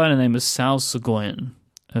man by the name of Sal Soghoian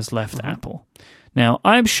has left Apple. Now,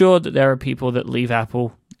 I'm sure that there are people that leave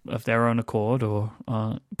Apple of their own accord or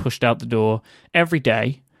are pushed out the door every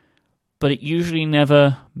day, but it usually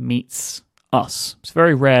never meets us. It's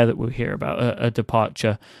very rare that we'll hear about a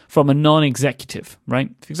departure from a non-executive,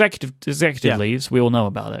 right? If executive leaves, we all know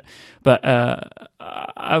about it. But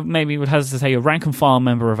I maybe would have to say a rank-and-file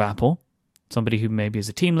member of Apple, somebody who maybe is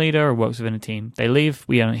a team leader or works within a team, they leave,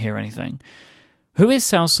 we don't hear anything. Who is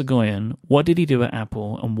Sal Soghoian? What did he do at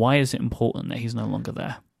Apple? And why is it important that he's no longer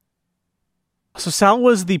there? So Sal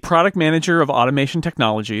was the product manager of automation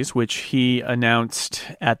technologies, which he announced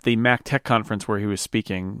at the Mac Tech Conference where he was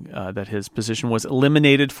speaking that his position was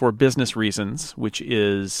eliminated for business reasons, which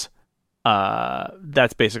is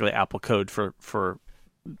that's basically Apple code for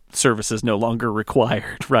services no longer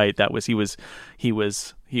required. Right? That was he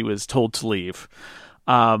was told to leave.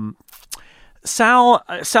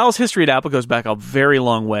 Sal's history at Apple goes back a very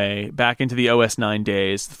long way, back into the OS 9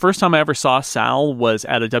 days. The first time I ever saw Sal was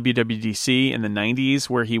at a WWDC in the 90s,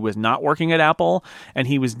 where he was not working at Apple, and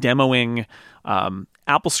he was demoing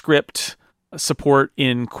AppleScript support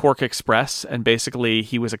in Quark Express. And basically,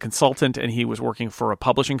 he was a consultant, and he was working for a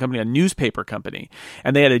publishing company, a newspaper company.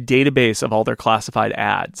 And they had a database of all their classified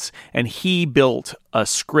ads. And he built a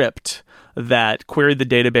script that queried the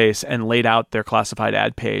database and laid out their classified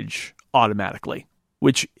ad page automatically,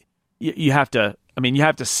 which you have to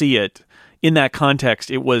see it in that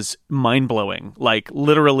context. It was mind-blowing. Like,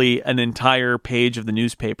 literally an entire page of the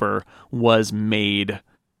newspaper was made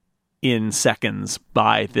in seconds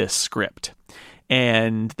by this script.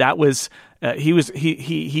 And that was he was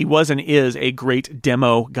and is a great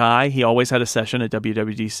demo guy. He always had a session at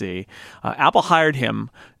WWDC. Apple hired him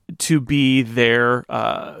to be their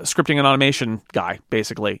scripting and automation guy,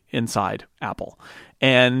 basically, inside Apple.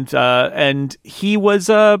 And he was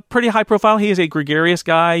pretty high profile. He is a gregarious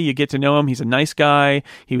guy. You get to know him. He's a nice guy.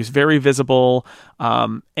 He was very visible.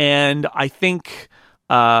 And I think,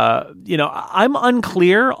 I'm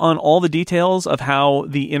unclear on all the details of how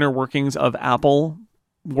the inner workings of Apple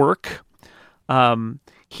work.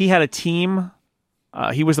 He had a team.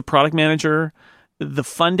 He was the product manager. The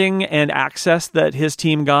funding and access that his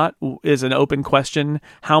team got is an open question.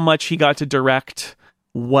 How much he got to direct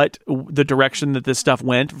what the direction that this stuff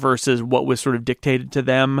went versus what was sort of dictated to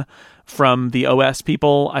them from the OS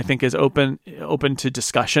people, I think is open to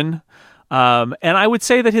discussion. And I would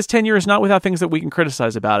say that his tenure is not without things that we can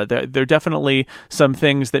criticize about it. There are definitely some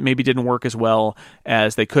things that maybe didn't work as well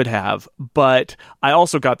as they could have. But I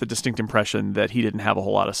also got the distinct impression that he didn't have a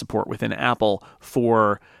whole lot of support within Apple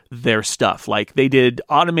for their stuff. Like, they did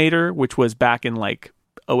Automator, which was back in like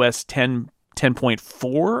OS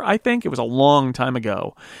 10.4, I think. It was a long time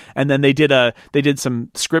ago. And then they did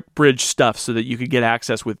some script bridge stuff so that you could get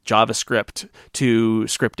access with JavaScript to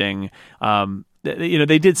scripting.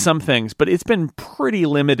 They did some things, but it's been pretty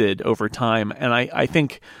limited over time. And I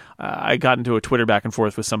think I got into a Twitter back and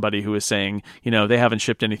forth with somebody who was saying, they haven't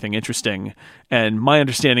shipped anything interesting. And my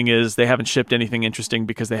understanding is they haven't shipped anything interesting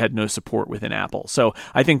because they had no support within Apple. So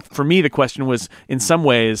I think for me, the question was, in some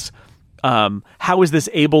ways, how is this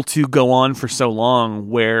able to go on for so long,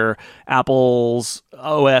 where Apple's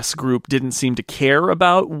OS group didn't seem to care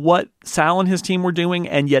about what Sal and his team were doing,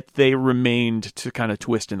 and yet they remained to kind of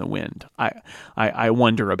twist in the wind? I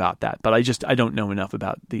wonder about that, but I don't know enough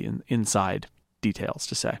about the inside details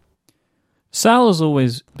to say. Sal has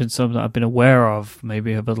always been something I've been aware of,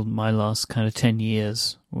 maybe over my last kind of 10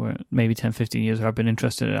 years, or maybe 10, 15 years, where I've been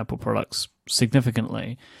interested in Apple products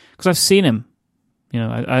significantly, because I've seen him.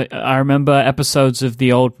 I remember episodes of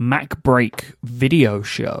the old Mac Break video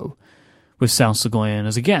show with Sal Soghoian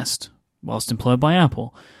as a guest whilst employed by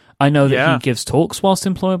Apple. I know that he gives talks whilst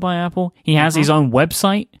employed by Apple. He has his own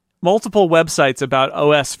website. Multiple websites about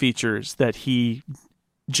OS features that he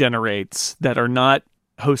generates that are not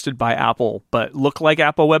hosted by Apple, but look like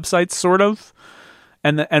Apple websites, sort of.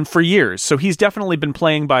 And for years. So he's definitely been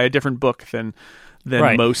playing by a different book than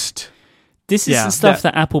most. This is the stuff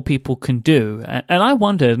that Apple people can do. And I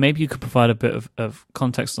wonder, maybe you could provide a bit of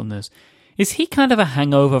context on this. Is he kind of a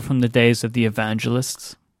hangover from the days of the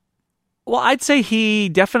evangelists? Well, I'd say he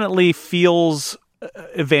definitely feels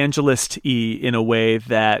evangelist-y in a way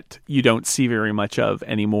that you don't see very much of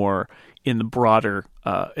anymore in the broader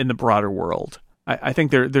world. I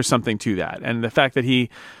think there's something to that. And the fact that he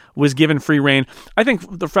was given free reign, I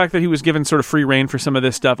think the fact that he was given sort of free reign for some of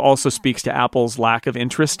this stuff also speaks to Apple's lack of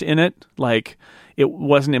interest in it. Like, it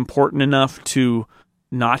wasn't important enough to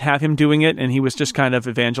not have him doing it, and he was just kind of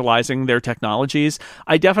evangelizing their technologies.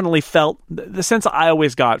 I definitely felt the sense I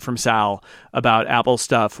always got from Sal about Apple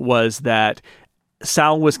stuff was that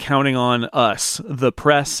Sal was counting on us, the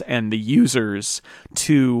press and the users,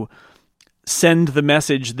 to send the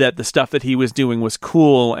message that the stuff that he was doing was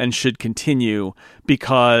cool and should continue,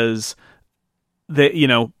 because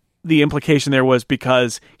the implication there was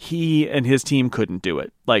because he and his team couldn't do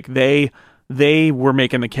it. Like, they were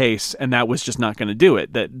making the case, and that was just not going to do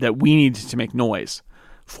it. That we needed to make noise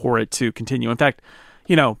for it to continue. In fact,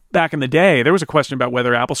 back in the day, there was a question about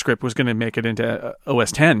whether AppleScript was going to make it into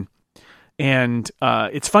OS 10. And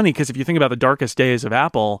it's funny because if you think about the darkest days of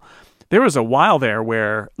Apple, there was a while there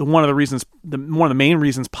where one of the main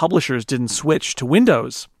reasons publishers didn't switch to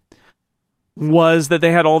Windows was that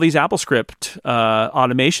they had all these AppleScript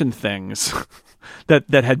automation things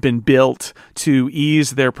that had been built to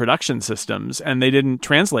ease their production systems, and they didn't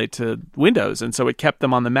translate to Windows, and so it kept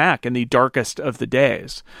them on the Mac in the darkest of the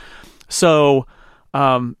days. So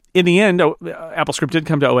in the end, AppleScript did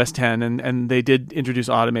come to OS 10, and they did introduce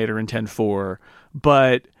Automator in 10.4.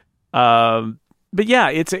 But yeah,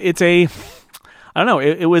 it's a I don't know.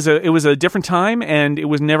 It was a different time, and it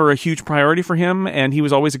was never a huge priority for him. And he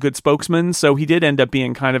was always a good spokesman, so he did end up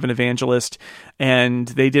being kind of an evangelist. And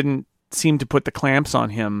they didn't seem to put the clamps on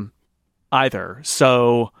him either.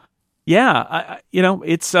 So yeah,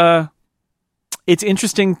 it's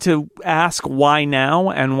interesting to ask why now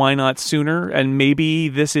and why not sooner. And maybe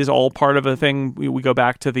this is all part of a thing. We go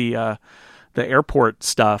back to the airport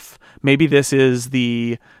stuff. Maybe this is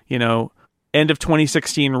the end of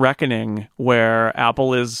 2016 reckoning, where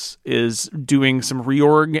Apple is doing some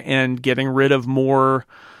reorg and getting rid of more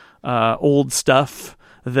old stuff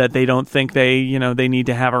that they don't think they need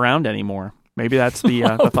to have around anymore. Maybe that's the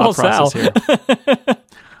thought process here.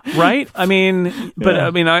 Right? I mean, but yeah.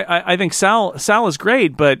 I mean, I think Sal is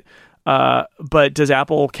great, but does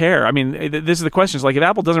Apple care? I mean, this is the question. It's like, if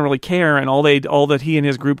Apple doesn't really care, and all that he and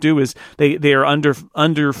his group do is they are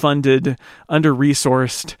underfunded,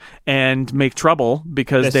 under-resourced, and make trouble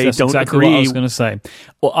because they don't exactly agree. What I was going to say.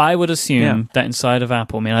 Well, I would assume that inside of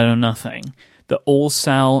Apple, I mean, I know nothing, that all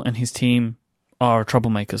Sal and his team are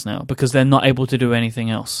troublemakers now because they're not able to do anything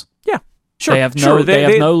else. Yeah, sure. They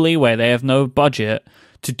have no leeway. They have no budget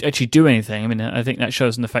to actually do anything. I mean, I think that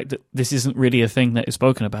shows in the fact that this isn't really a thing that is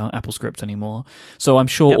spoken about, AppleScript, anymore. So I'm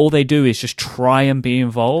sure all they do is just try and be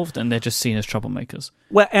involved, and they're just seen as troublemakers.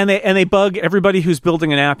 Well, and they bug everybody who's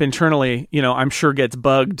building an app internally. I'm sure gets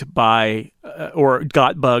bugged by or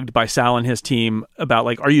got bugged by Sal and his team about,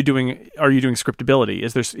 like, are you doing scriptability?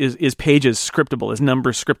 Is Pages scriptable? Is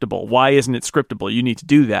Numbers scriptable? Why isn't it scriptable? You need to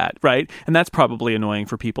do that, right? And that's probably annoying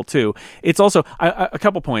for people too. It's also a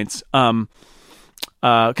couple points.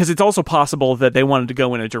 Because it's also possible that they wanted to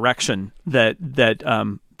go in a direction that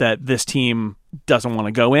this team doesn't want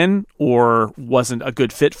to go in or wasn't a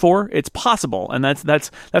good fit for. It's possible, and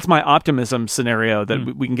that's my optimism scenario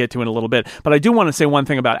that we can get to in a little bit. But I do want to say one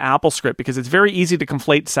thing about AppleScript, because it's very easy to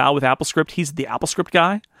conflate Sal with AppleScript. He's the AppleScript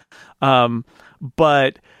guy,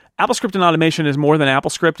 but AppleScript and automation is more than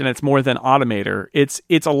AppleScript, and it's more than Automator. It's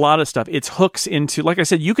a lot of stuff. It's hooks into, like I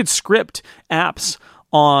said, you could script apps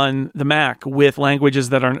on the Mac with languages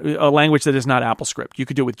that are a language that is not AppleScript. You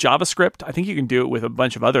could do it with JavaScript. I think you can do it with a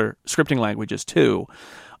bunch of other scripting languages too.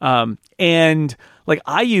 And like,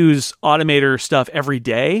 I use Automator stuff every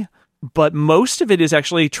day, but most of it is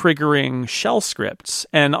actually triggering shell scripts,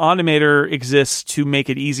 and Automator exists to make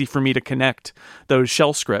it easy for me to connect those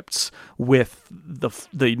shell scripts with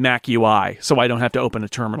the Mac UI, so I don't have to open a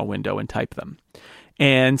terminal window and type them.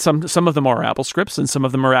 And some of them are Apple scripts, and some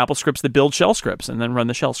of them are Apple scripts that build shell scripts and then run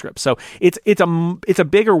the shell scripts. So it's a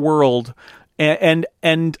bigger world, and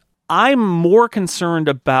I'm more concerned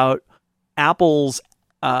about Apple's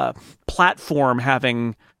platform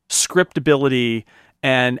having scriptability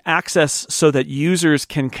and access so that users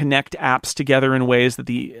can connect apps together in ways that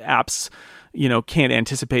the apps can't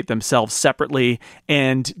anticipate themselves separately,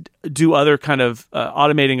 and do other kind of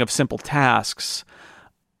automating of simple tasks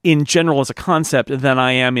in general as a concept than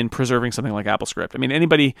I am in preserving something like AppleScript. I mean,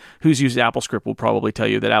 anybody who's used AppleScript will probably tell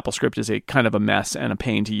you that AppleScript is a kind of a mess and a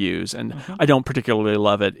pain to use, and I don't particularly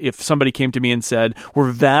love it. If somebody came to me and said, we're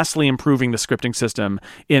vastly improving the scripting system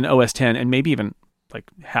in OS 10, and maybe even like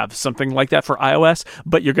have something like that for iOS,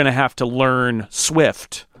 but you're going to have to learn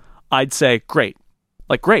Swift, I'd say, great.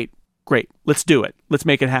 Like, great. Let's do it. Let's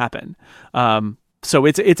make it happen. So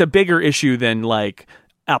it's a bigger issue than like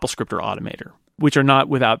AppleScript or Automator, which are not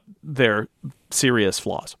without their serious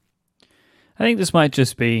flaws. I think this might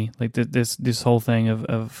just be like this whole thing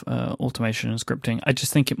of automation and scripting. I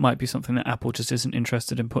just think it might be something that Apple just isn't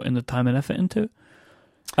interested in putting the time and effort into.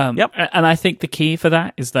 Yep. And I think the key for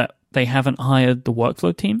that is that they haven't hired the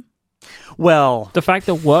workflow team. Well, the fact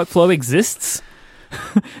that workflow exists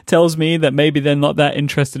tells me that maybe they're not that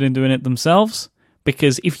interested in doing it themselves,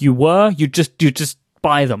 because if you were, you just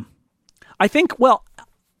buy them. I think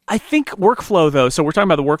workflow, though, so we're talking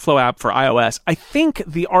about the workflow app for iOS. I think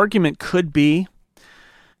the argument could be,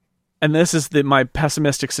 and this is my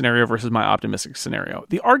pessimistic scenario versus my optimistic scenario.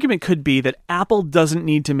 The argument could be that Apple doesn't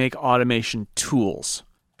need to make automation tools.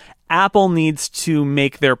 Apple needs to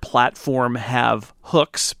make their platform have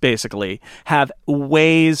hooks, basically, have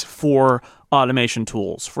ways for automation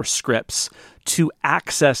tools, for scripts, to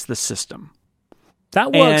access the system.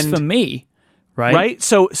 That works for me. Right.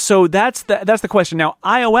 So that's the question. Now,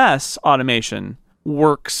 iOS automation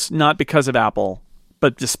works not because of Apple,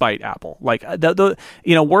 but despite Apple. Like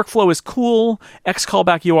workflow is cool.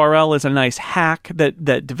 Xcallback URL is a nice hack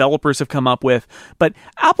that developers have come up with, but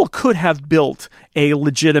Apple could have built a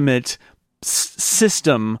legitimate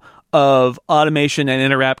system of automation and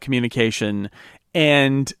inter-app communication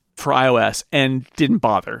and for iOS and didn't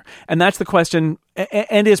bother. And that's the question,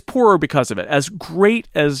 and is poorer because of it. As great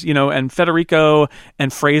as, and Federico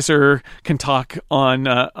and Fraser can talk on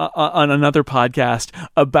another podcast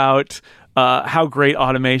about how great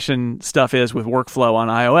automation stuff is with workflow on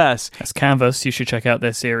iOS. That's Canvas. You should check out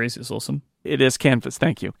their series. It's awesome. It is Canvas.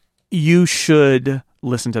 Thank you. You should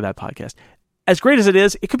listen to that podcast. As great as it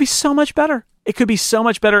is, it could be so much better. It could be so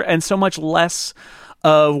much better and so much less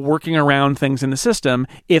of working around things in the system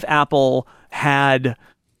if Apple had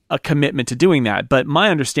a commitment to doing that. But my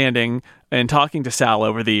understanding, and talking to Sal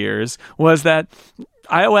over the years, was that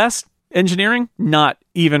iOS engineering, not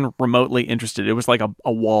even remotely interested. It was like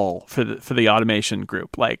a wall for the automation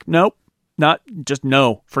group. Like, nope,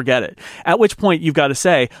 no, forget it. At which point you've got to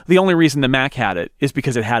say the only reason the Mac had it is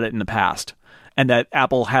because it had it in the past. And that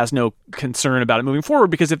Apple has no concern about it moving forward,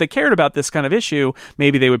 because if they cared about this kind of issue,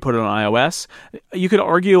 maybe they would put it on iOS. You could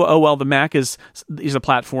argue, oh, well, the Mac is a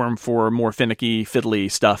platform for more finicky, fiddly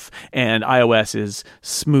stuff, and iOS is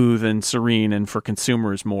smooth and serene and for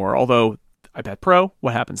consumers more. Although iPad Pro,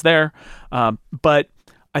 what happens there? But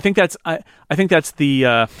I think that's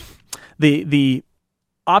the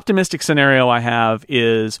optimistic scenario I have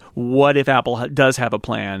is, what if Apple does have a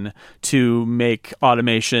plan to make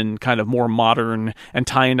automation kind of more modern and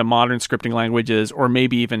tie into modern scripting languages, or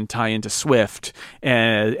maybe even tie into Swift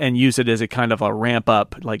and use it as a kind of a ramp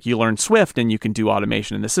up, like you learn Swift and you can do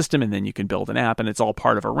automation in the system and then you can build an app and it's all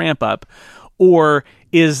part of a ramp up? Or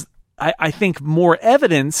is, I think more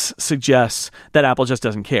evidence suggests that Apple just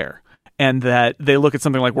doesn't care. And that they look at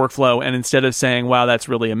something like workflow, and instead of saying, wow, that's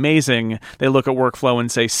really amazing, they look at workflow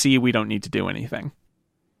and say, see, we don't need to do anything.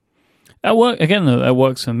 That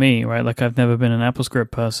works for me, right? Like, I've never been an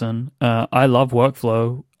AppleScript person. I love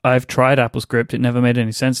workflow. I've tried AppleScript. It never made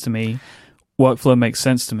any sense to me. Workflow makes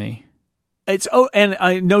sense to me.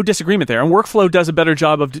 No disagreement there. And workflow does a better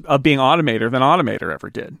job of being Automator than Automator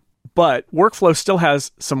ever did. But workflow still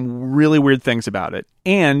has some really weird things about it.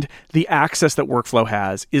 And the access that workflow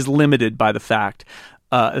has is limited by the fact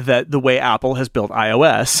that the way Apple has built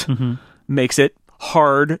iOS makes it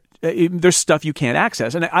hard. There's stuff you can't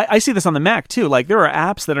access. And I see this on the Mac too. Like, there are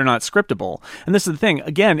apps that are not scriptable. And this is the thing.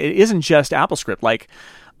 Again, it isn't just AppleScript. Like,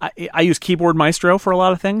 I use Keyboard Maestro for a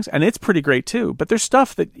lot of things, and it's pretty great too. But there's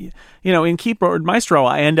stuff that, in Keyboard Maestro,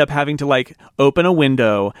 I end up having to like open a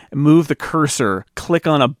window, move the cursor, click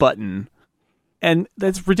on a button, and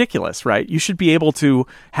that's ridiculous, right? You should be able to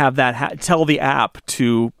have that tell the app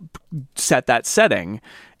to set that setting,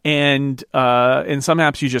 and in some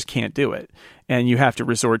apps you just can't do it, and you have to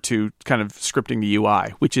resort to kind of scripting the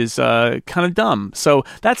UI, which is kind of dumb. So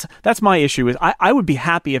that's my issue. Is I would be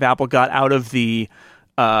happy if Apple got out of the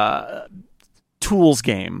tools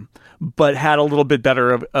game, but had a little bit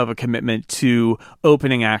better of a commitment to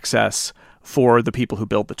opening access for the people who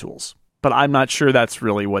build the tools. But I'm not sure that's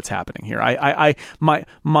really what's happening here.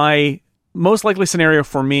 My most likely scenario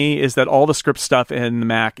for me is that all the script stuff in the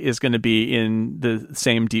Mac is going to be in the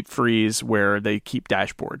same deep freeze where they keep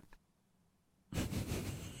dashboard.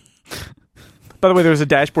 By the way, there's a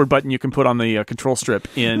dashboard button you can put on the control strip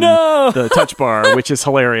in the touch bar, which is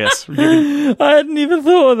hilarious. I hadn't even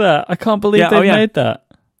thought of that. I can't believe they made that.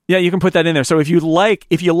 Yeah, you can put that in there. So if you like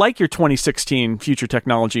your 2016 future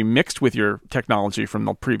technology mixed with your technology from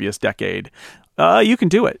the previous decade, you can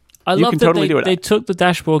do it. I love that they took the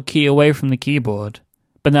dashboard key away from the keyboard,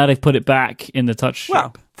 but now they've put it back in the touch strip.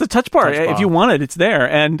 Well, the touch bar, if you want it, it's there.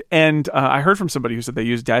 And I heard from somebody who said they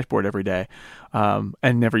use dashboard every day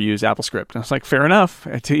and never use AppleScript. And I was like, fair enough.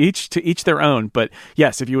 To each their own. But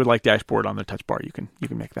yes, if you would like dashboard on the touch bar, you can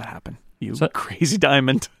make that happen. You crazy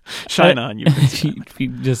diamond, shine on you. You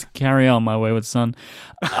just carry on, my wayward son.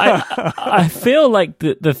 I feel like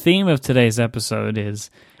the theme of today's episode is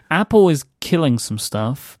Apple is killing some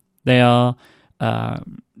stuff. They are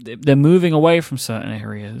they're moving away from certain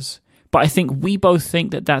areas. But I think we both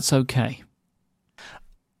think that that's okay.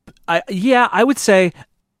 I would say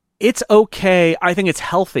it's okay. I think it's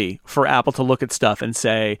healthy for Apple to look at stuff and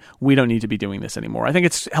say, we don't need to be doing this anymore. I think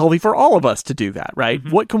it's healthy for all of us to do that, right?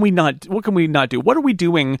 Mm-hmm. What can we not do? What are we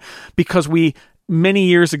doing because we many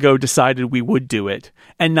years ago decided we would do it,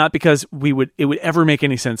 and not because it would ever make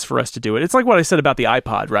any sense for us to do it? It's like what I said about the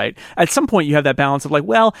iPod, right? At some point you have that balance of like,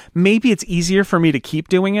 well, maybe it's easier for me to keep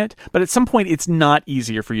doing it, but at some point it's not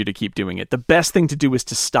easier for you to keep doing it. The best thing to do is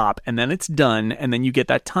to stop, and then it's done, and then you get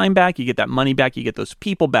that time back, you get that money back, you get those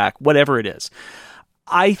people back, whatever it is.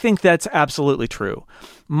 I think that's absolutely true.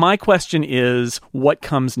 My question is, what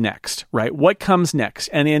comes next, right? What comes next?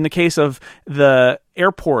 And in the case of the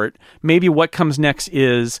airport, maybe what comes next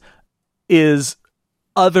is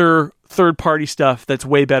other third-party stuff that's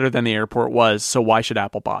way better than the airport was, so why should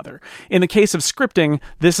Apple bother? In the case of scripting,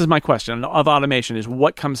 this is my question of automation, is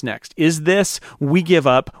what comes next? Is this, we give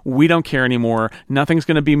up, we don't care anymore, nothing's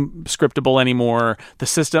going to be scriptable anymore, the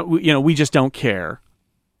system, we just don't care?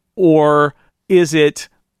 Or is it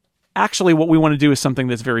actually what we want to do is something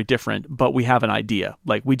that's very different, but we have an idea.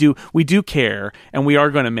 Like we do care, and we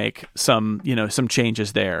are going to make some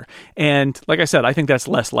changes there. And like I said, I think that's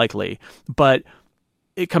less likely, but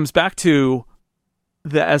it comes back to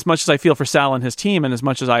as much as I feel for Sal and his team, and as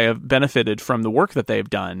much as I have benefited from the work that they've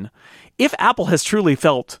done, if Apple has truly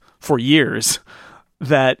felt for years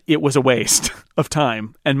that it was a waste of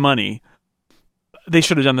time and money, they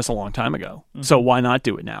should have done this a long time ago. Mm-hmm. So why not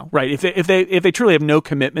do it now, right? If they truly have no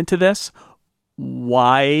commitment to this,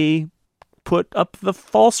 why put up the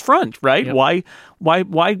false front, right? Yep.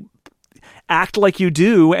 Why act like you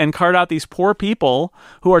do and cart out these poor people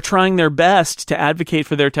who are trying their best to advocate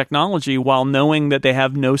for their technology while knowing that they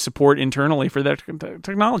have no support internally for their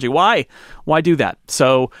technology? Why do that?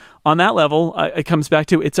 So on that level, it comes back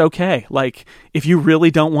to, it's okay. Like, if you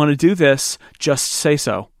really don't want to do this, just say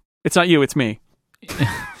so. It's not you, it's me.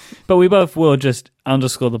 But we both will just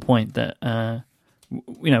underscore the point that,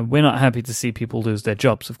 we're not happy to see people lose their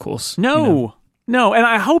jobs, of course. No, and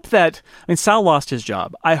I hope that, Sal lost his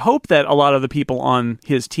job. I hope that a lot of the people on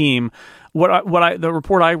his team, the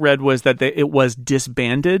report I read was that it was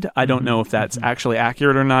disbanded. I don't know if that's actually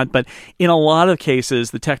accurate or not, but in a lot of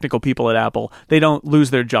cases, the technical people at Apple, they don't lose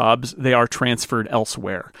their jobs. They are transferred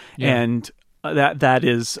elsewhere. Yeah. And that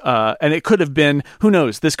is, and it could have been, who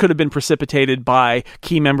knows, this could have been precipitated by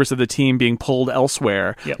key members of the team being pulled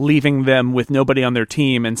elsewhere, leaving them with nobody on their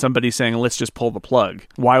team and somebody saying, let's just pull the plug.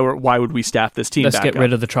 Why would we staff this team Let's back get up?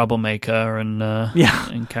 rid of the troublemaker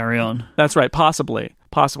and carry on. That's right, possibly.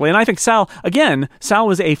 And I think Sal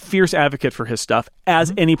was a fierce advocate for his stuff,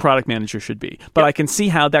 as any product manager should be. But I can see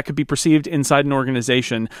how that could be perceived inside an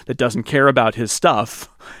organization that doesn't care about his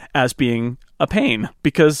stuff as being a pain,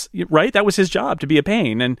 because, right, that was his job, to be a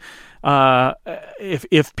pain, and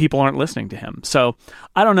if people aren't listening to him. So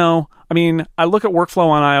I don't know. I look at workflow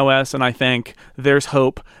on iOS and I think there's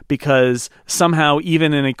hope, because somehow,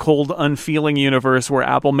 even in a cold, unfeeling universe where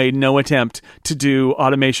Apple made no attempt to do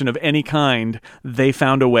automation of any kind, they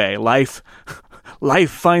found a way. Life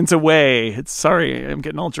finds a way. Sorry, I'm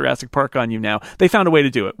getting all Jurassic Park on you now. They found a way to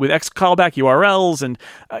do it with X callback URLs and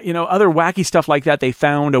other wacky stuff like that. They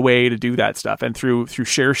found a way to do that stuff, and through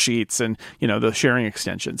share sheets and the sharing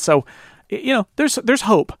extensions. So there's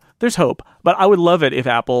hope. There's hope. But I would love it if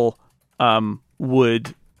Apple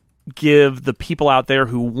would give the people out there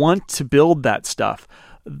who want to build that stuff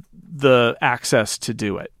the access to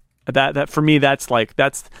do it. That for me, that's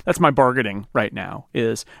my bargaining right now,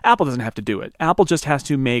 is Apple doesn't have to do it. Apple just has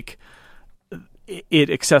to make it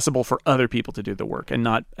accessible for other people to do the work, and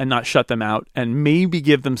not shut them out, and maybe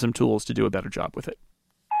give them some tools to do a better job with it.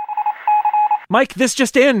 Mike, this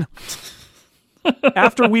just in.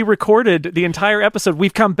 After we recorded the entire episode,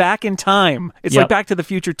 we've come back in time. It's like Back to the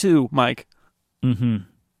Future 2, Mike. Mm-hmm.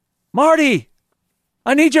 Marty,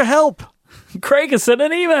 I need your help. Craig has sent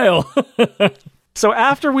an email. So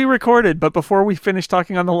after we recorded, but before we finished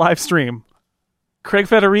talking on the live stream, Craig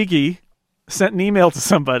Federighi sent an email to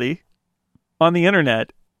somebody on the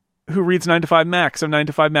internet who reads 9 to 5 Mac. So 9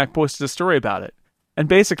 to 5 Mac posted a story about it. And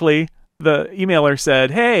basically, the emailer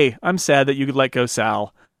said, hey, I'm sad that you could let go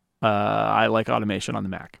Sal. I like automation on the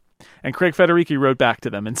Mac. And Craig Federighi wrote back to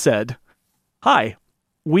them and said, hi,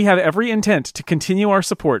 we have every intent to continue our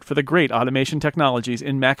support for the great automation technologies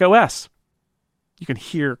in Mac OS. You can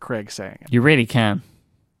hear Craig saying it. You really can.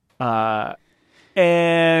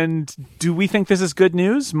 And do we think this is good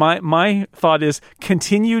news? My thought is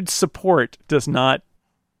continued support does not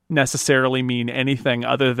necessarily mean anything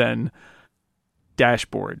other than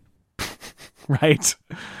dashboard, right?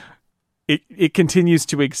 It continues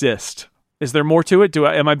to exist. Is there more to it?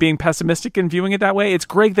 Am I being pessimistic in viewing it that way? It's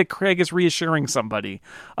great that Craig is reassuring somebody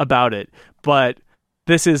about it, but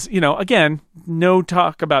this is, again, no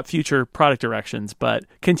talk about future product directions, but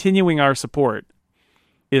continuing our support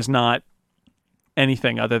is not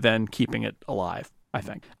anything other than keeping it alive, I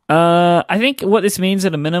think. I think what this means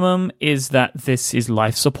at a minimum is that this is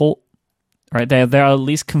life support, right? They're at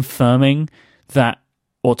least confirming that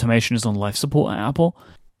automation is on life support at Apple.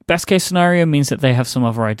 Best case scenario means that they have some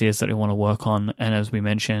other ideas that they want to work on, and as we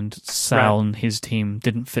mentioned, Sal and his team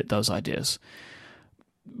didn't fit those ideas.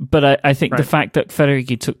 But I think the Right. fact that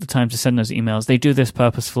Federici took the time to send those emails, they do this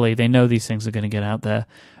purposefully. They know these things are going to get out there.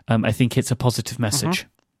 I think it's a positive message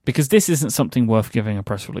because this isn't something worth giving a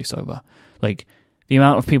press release over. Like the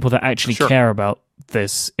amount of people that actually care about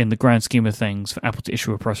this in the grand scheme of things for Apple to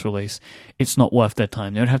issue a press release, it's not worth their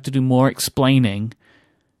time. They would have to do more explaining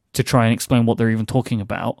to try and explain what they're even talking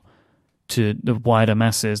about to the wider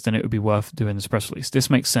masses than it would be worth doing this press release. This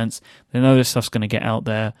makes sense. They know this stuff's going to get out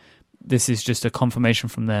there. This is just a confirmation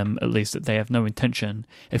from them, at least, that they have no intention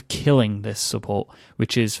of killing this support,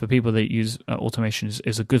 which is, for people that use automation,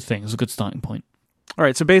 is a good thing. It's a good starting point. All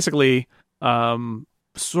right, so basically,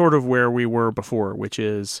 sort of where we were before, which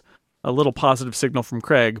is a little positive signal from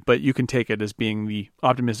Craig, but you can take it as being the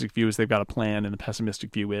optimistic view is they've got a plan, and the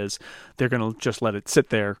pessimistic view is they're going to just let it sit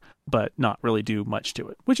there, but not really do much to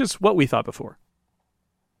it, which is what we thought before.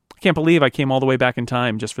 I can't believe I came all the way back in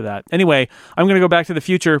time just for that. Anyway, I'm going to go back to the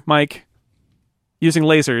future, Mike, using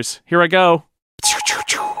lasers. Here I go.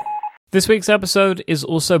 This week's episode is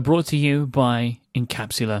also brought to you by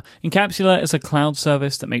Incapsula. Incapsula is a cloud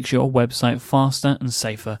service that makes your website faster and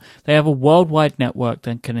safer. They have a worldwide network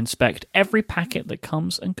that can inspect every packet that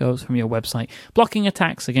comes and goes from your website, blocking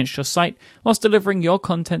attacks against your site whilst delivering your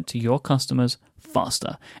content to your customers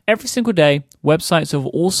faster. Every single day, websites of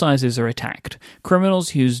all sizes are attacked.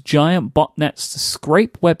 Criminals use giant botnets to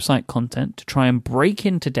scrape website content to try and break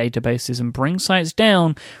into databases and bring sites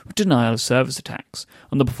down with denial of service attacks.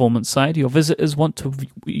 On the performance side, your visitors want to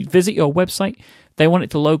visit your website. They want it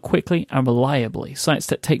to load quickly and reliably. Sites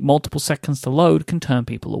that take multiple seconds to load can turn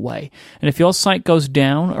people away. And if your site goes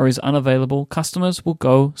down or is unavailable, customers will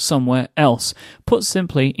go somewhere else. Put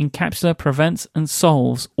simply, Incapsula prevents and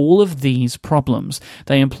solves all of these problems.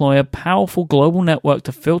 They employ a powerful global network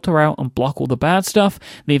to filter out and block all the bad stuff,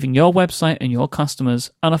 leaving your website and your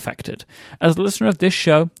customers unaffected. As a listener of this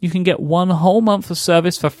show, you can get 1 whole month of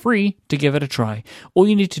service for free to give it a try. All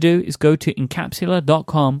you need to do is go to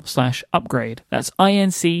incapsula.com/upgrade. That's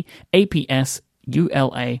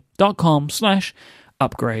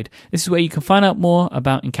incapsula.com/upgrade. This is where you can find out more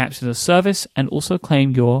about Incapsula's service and also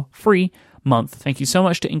claim your free month. Thank you so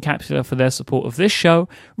much to Incapsula for their support of this show,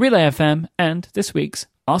 Relay FM, and this week's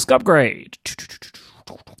Ask Upgrade.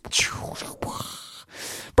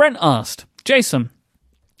 Brent asked, Jason,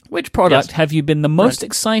 which product have you been the most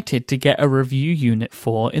excited to get a review unit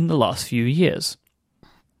for in the last few years?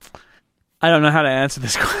 I don't know how to answer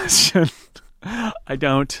this question. I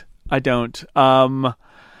don't. The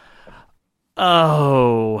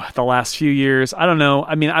last few years, I don't know.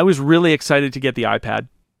 I mean, I was really excited to get the iPad.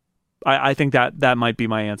 I think that might be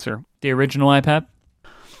my answer. The original iPad?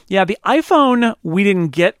 Yeah, the iPhone, we didn't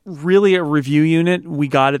get really a review unit. We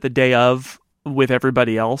got it the day of with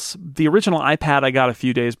everybody else. The original iPad I got a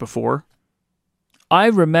few days before. I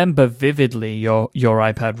remember vividly your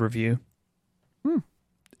iPad review.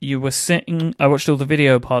 You were sitting, I watched all the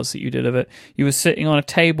video parts that you did of it. You were sitting on a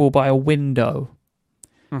table by a window,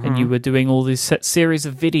 and you were doing all these series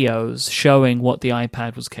of videos showing what the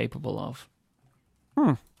iPad was capable of.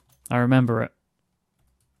 I remember it.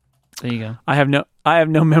 There you go. I have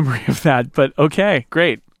no memory of that, but okay,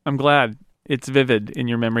 great. I'm glad it's vivid in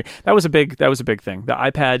your memory. That was a big thing. The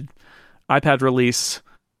iPad release,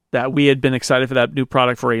 that we had been excited for that new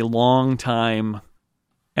product for a long time,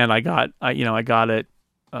 and I got it.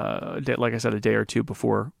 Like I said, a day or two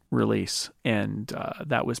before release, and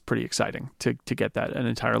that was pretty exciting to get an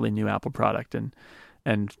entirely new Apple product, and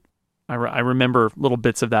I remember little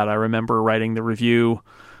bits of that. I remember writing the review,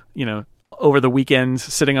 over the weekend,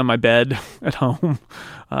 sitting on my bed at home,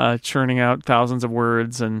 churning out thousands of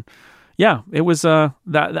words, and yeah, it was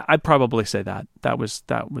that I'd probably say that was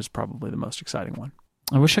probably the most exciting one.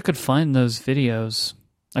 I wish I could find those videos.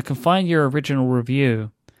 I can find your original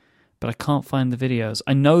review, but I can't find the videos.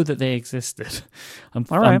 I know that they existed. I'm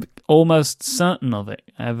almost certain of it.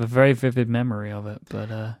 I have a very vivid memory of it. But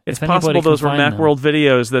it's possible those were Macworld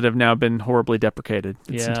videos that have now been horribly deprecated.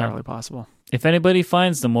 It's entirely possible. If anybody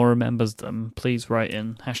finds them or remembers them, please write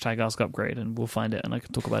in #AskUpgrade and we'll find it and I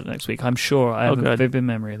can talk about it next week. I'm sure I have a vivid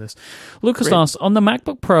memory of this. Lucas asks, on the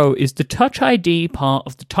MacBook Pro, is the Touch ID part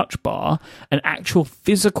of the touch bar an actual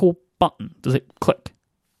physical button? Does it click?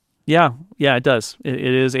 Yeah, it does. It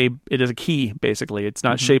is a key, basically. It's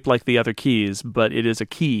not shaped like the other keys, but it is a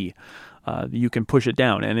key. You can push it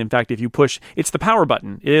down. And in fact, if you push, it's the power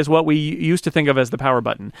button. It is what we used to think of as the power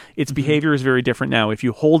button. Its behavior is very different now. If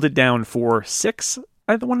you hold it down for 6,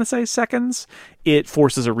 I want to say seconds, it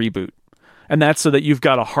forces a reboot. And that's so that you've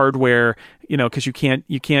got a hardware, because you can't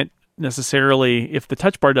necessarily, if the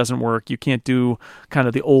touch bar doesn't work, you can't do kind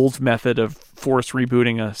of the old method of force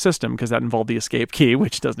rebooting a system because that involved the escape key,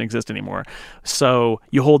 which doesn't exist anymore. So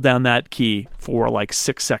you hold down that key for like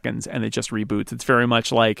 6 seconds and it just reboots. It's very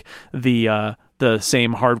much like the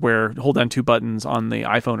same hardware. Hold down 2 buttons on the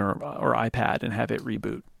iPhone or iPad and have it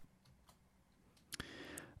reboot.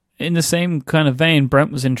 In the same kind of vein,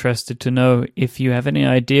 Brent was interested to know if you have any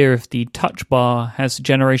idea if the touch bar has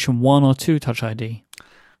Generation 1 or 2 Touch ID.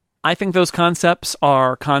 I think those concepts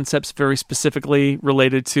are concepts very specifically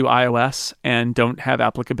related to iOS and don't have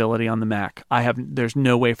applicability on the Mac. There's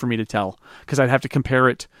no way for me to tell because I'd have to compare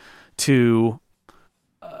it to,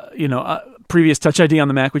 previous Touch ID on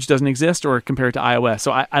the Mac, which doesn't exist, or compare it to iOS.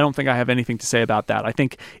 So I don't think I have anything to say about that. I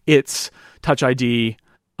think it's Touch ID.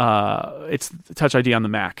 It's Touch ID on the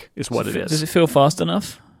Mac is what it is. Does it feel fast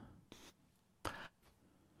enough?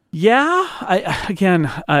 Yeah,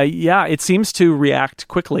 it seems to react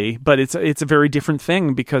quickly, but it's a very different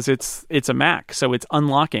thing because it's a Mac, so it's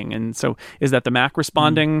unlocking. And so is that the Mac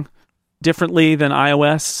responding differently than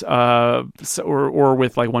iOS, or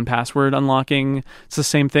with like 1Password unlocking? It's the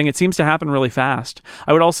same thing. It seems to happen really fast.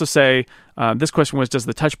 I would also say this question was, does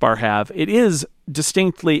the touch bar have? It is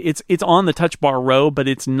distinctly, it's on the touch bar row, but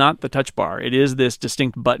it's not the touch bar. It is this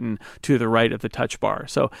distinct button to the right of the touch bar.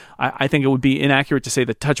 So I think it would be inaccurate to say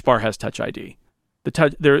the touch bar has Touch ID.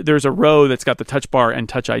 There's a row that's got the touch bar and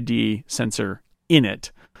Touch ID sensor in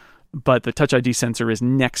it, but the Touch ID sensor is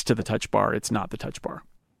next to the touch bar. It's not the touch bar.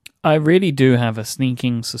 I really do have a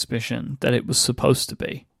sneaking suspicion that it was supposed to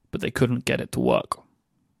be, but they couldn't get it to work.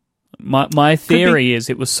 My theory is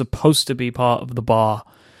it was supposed to be part of the bar,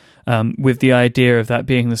 with the idea of that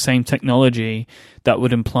being the same technology that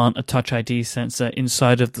would implant a Touch ID sensor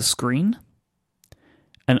inside of the screen.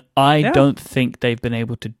 And I don't think they've been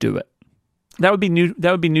able to do it. That would be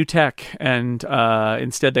new tech, and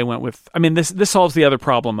instead they went with. I mean, this solves the other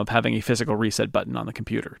problem of having a physical reset button on the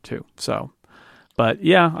computer too. So. But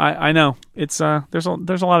yeah, I know it's there's a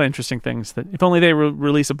lot of interesting things that if only they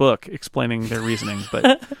release a book explaining their reasoning.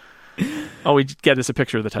 But all we get is a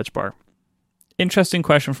picture of the touch bar. Interesting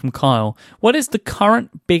question from Kyle. What is the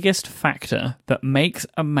current biggest factor that makes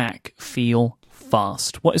a Mac feel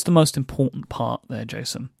fast? What is the most important part there,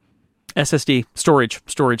 Jason? SSD storage.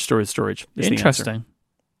 Interesting.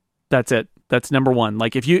 That's it. That's number one.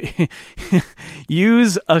 Like if you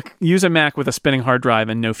use a Mac with a spinning hard drive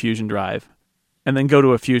and no Fusion drive, and then go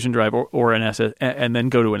to a Fusion drive or an and then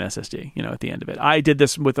go to an SSD, at the end of it. I did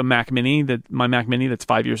this with a Mac Mini, my Mac Mini that's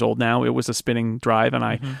 5 years old now. It was a spinning drive, and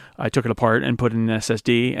I took it apart and put it in an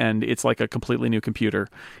SSD, and it's like a completely new computer.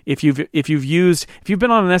 If you've been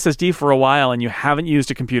on an SSD for a while and you haven't used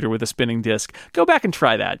a computer with a spinning disk, go back and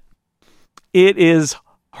try that. It is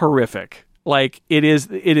horrific. Like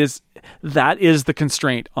that is the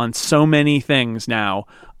constraint on so many things now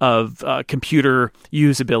of computer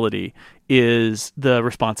usability is the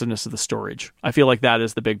responsiveness of the storage. I feel like that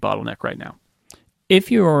is the big bottleneck right now. If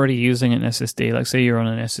you're already using an SSD, like say you're on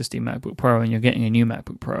an SSD MacBook Pro and you're getting a new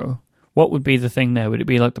MacBook Pro, what would be the thing there? Would it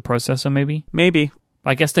be like the processor maybe? Maybe.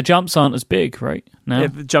 I guess the jumps aren't as big, right? No?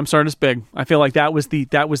 The jumps aren't as big. I feel like that was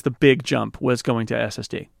the big jump was going to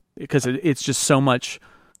SSD because it's just so much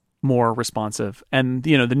more responsive. And,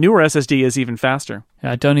 the newer SSD is even faster.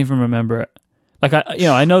 Yeah, I don't even remember it. Like,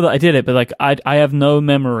 I know that I did it, but like I have no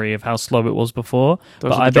memory of how slow it was before.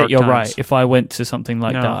 But I bet you're right. If I went to something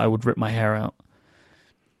like that, I would rip my hair out.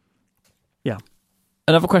 Yeah.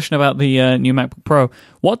 Another question about the new MacBook Pro.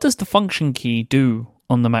 What does the function key do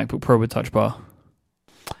on the MacBook Pro with Touch Bar?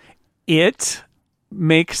 It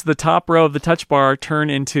makes the top row of the touch bar turn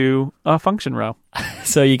into a function row.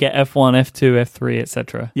 So you get F1, F2, F3,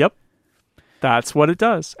 etc. Yep. That's what it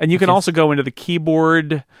does. And you can also go into the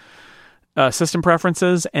keyboard system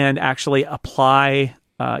preferences and actually apply,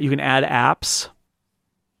 you can add apps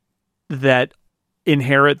that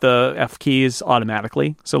inherit the F keys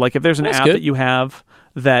automatically. So like if there's an app that you have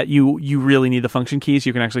that you really need the function keys,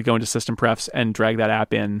 you can actually go into system prefs and drag that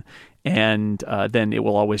app in, and then it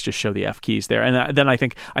will always just show the F keys there. And then I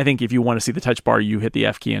think if you want to see the touch bar, you hit the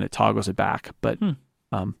F key and it toggles it back. But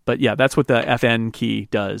yeah, that's what the FN key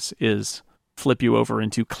does, is flip you over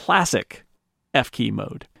into classic F key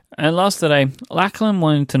mode. And last today, Lachlan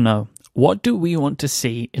wanted to know, what do we want to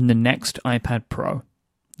see in the next iPad Pro?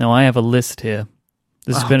 Now, I have a list here.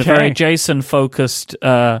 This has been a very Jason-focused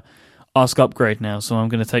Ask Upgrade now, so I'm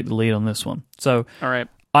going to take the lead on this one. So, all right.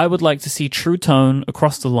 I would like to see True Tone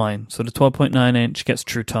across the line. So the 12.9-inch gets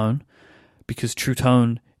True Tone, because True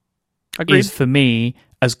Tone is, for me,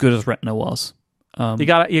 as good as Retina was. You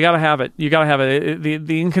gotta have it. You gotta have it.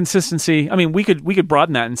 The inconsistency. I mean, we could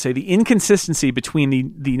broaden that and say the inconsistency between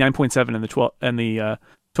the 9.7 and the 12 and the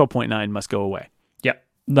 12.9 must go away. Yep.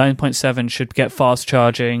 9.7 should get fast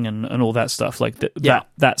charging and all that stuff. Like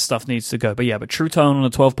that stuff needs to go. But True Tone on a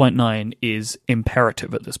 12.9 is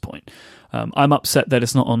imperative at this point. I'm upset that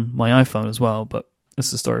it's not on my iPhone as well, but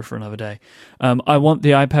that's a story for another day. I want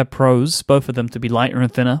the iPad Pros, both of them, to be lighter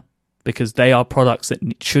and thinner, because they are products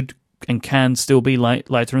that should and can still be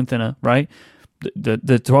lighter and thinner, right? The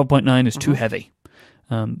 12.9 is too heavy.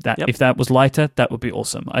 If that was lighter, that would be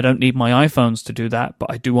awesome. I don't need my iPhones to do that, but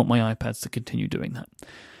I do want my iPads to continue doing that.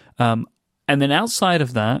 And then outside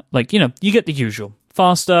of that, like, you get the usual.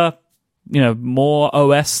 Faster, more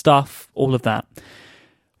OS stuff, all of that.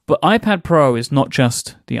 But iPad Pro is not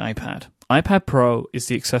just the iPad. iPad Pro is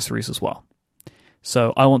the accessories as well.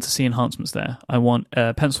 So I want to see enhancements there. I want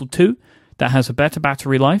a Pencil 2 that has a better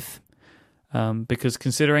battery life, because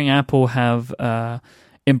considering Apple have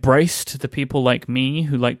embraced the people like me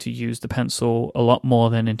who like to use the Pencil a lot more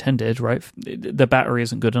than intended, right? The battery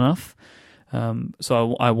isn't good enough.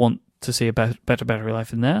 So I want to see a better battery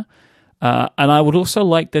life in there. And I would also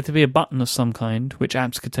like there to be a button of some kind which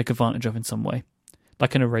apps could take advantage of in some way,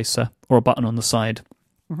 like an eraser or a button on the side,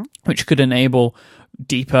 which could enable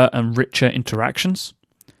deeper and richer interactions.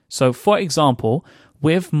 So, for example,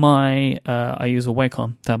 with my, I use a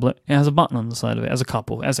Wacom tablet, it has a button on the side of it. It has a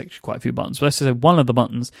couple. It has actually quite a few buttons. But let's say one of the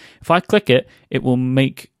buttons, if I click it, it will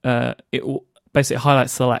basically highlight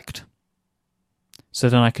select. So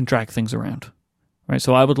then I can drag things around. Right?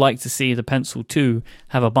 So I would like to see the Pencil 2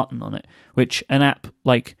 have a button on it, which an app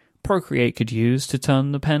like Procreate could use to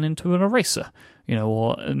turn the pen into an eraser.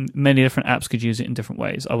 Or many different apps could use it in different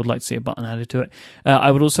ways. I would like to see a button added to it.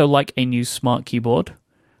 I would also like a new smart keyboard.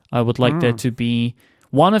 I would like there to be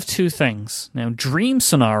one of two things. Now, dream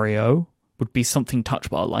scenario would be something touch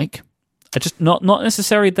bar-like. Not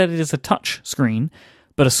necessarily that it is a touch screen,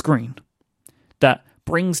 but a screen that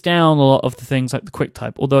brings down a lot of the things like the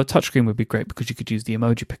QuickType, although a touchscreen would be great because you could use the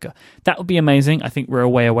emoji picker. That would be amazing. I think we're a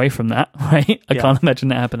way away from that, right? I can't imagine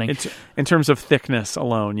that happening. In terms of thickness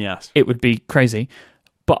alone, yes. It would be crazy.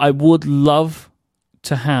 But I would love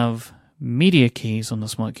to have media keys on the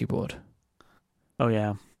smart keyboard. Oh,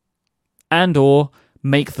 yeah. And or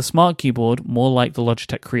make the smart keyboard more like the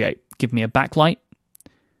Logitech Create. Give me a backlight.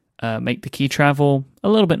 Make the key travel a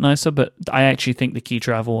little bit nicer, but I actually think the key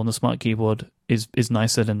travel on the smart keyboard is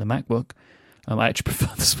nicer than the MacBook. I actually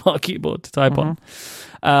prefer the smart keyboard to type on.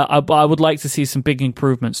 I would like to see some big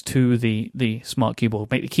improvements to the smart keyboard.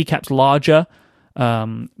 Make the keycaps larger.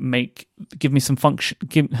 Give me some function.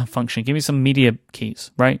 Give me some media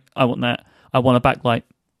keys. Right. I want that. I want a backlight.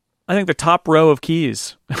 I think the top row of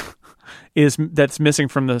keys that's missing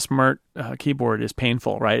from the smart keyboard is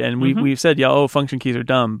painful, right? And we've said, function keys are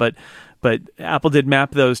dumb, but Apple did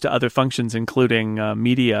map those to other functions, including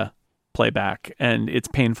media playback, and it's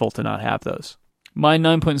painful to not have those. My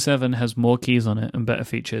 9.7 has more keys on it and better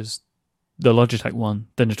features, the Logitech one,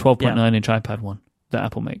 than the 12.9-inch iPad one that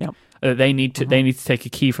Apple make. Yep. They need to take a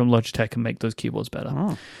key from Logitech and make those keyboards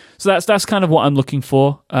better. So that's kind of what I'm looking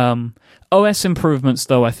for. OS improvements,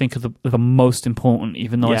 though, I think are the most important,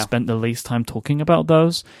 even though I spent the least time talking about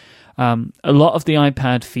those. A lot of the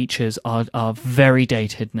iPad features are very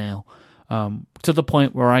dated now, to the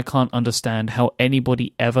point where I can't understand how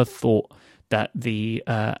anybody ever thought that the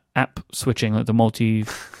app switching, like the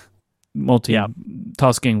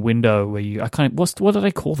multi-tasking window where what do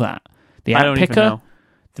they call that? The app picker?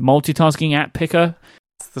 The multitasking app picker?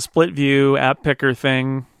 It's the split view app picker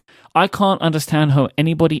thing. I can't understand how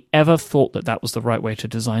anybody ever thought that was the right way to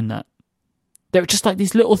design that. They're just like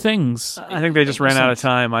these little things. I think they just ran out of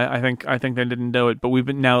time. I think they didn't know it, but we've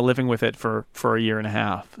been now living with it for a year and a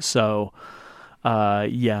half. So,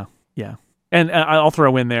 yeah. And I'll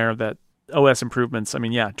throw in there that OS improvements. I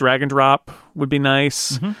mean, drag and drop would be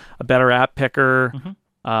nice. A better app picker.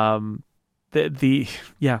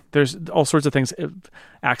 There's all sorts of things.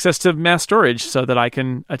 Access to mass storage so that I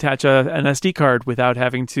can attach an SD card without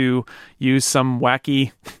having to use some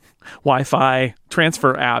wacky Wi-Fi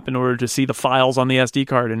transfer app in order to see the files on the SD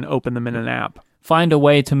card and open them in an app. Find a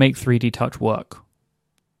way to make 3D Touch work.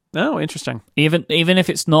 Oh, interesting. Even if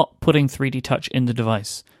it's not putting 3D Touch in the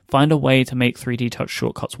device, find a way to make 3D Touch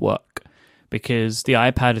shortcuts work, because the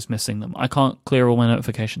iPad is missing them. I can't clear all my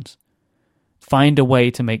notifications. Find a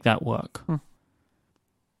way to make that work.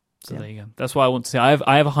 So there you go. That's what I want to see. I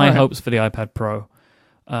have high hopes for the iPad Pro,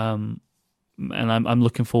 and I'm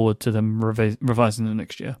looking forward to them revising them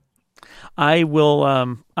next year. I will.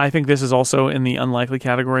 I think this is also in the unlikely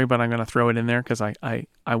category, but I'm going to throw it in there because I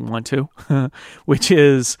want to, which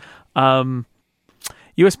is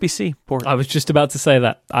USB-C port. I was just about to say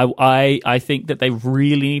that. I think that they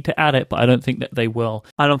really need to add it, but I don't think that they will.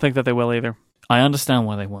 I don't think that they will either. I understand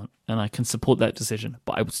why they won't, and I can support that decision,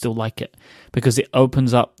 but I would still like it because it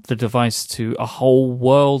opens up the device to a whole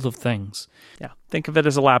world of things. Yeah, think of it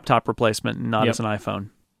as a laptop replacement, not as an iPhone.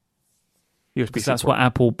 Because that's what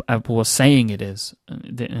Apple was saying it is,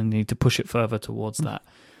 and they need to push it further towards that.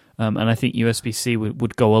 And I think USB-C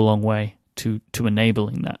would go a long way to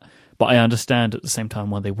enabling that. But I understand at the same time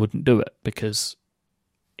why they wouldn't do it, because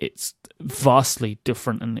vastly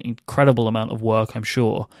different and incredible amount of work, I'm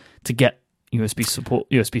sure, to get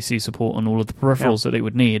USB-C support on all of the peripherals that it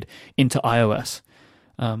would need into iOS.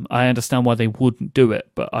 I understand why they wouldn't do it,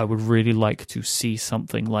 but I would really like to see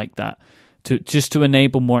something like that to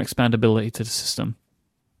enable more expandability to the system.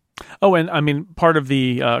 Oh, and I mean, part of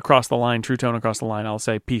the across the line, True Tone across the line, I'll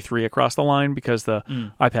say P3 across the line, because the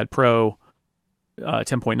iPad Pro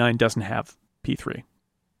 10.9 doesn't have P3.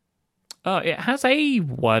 It has a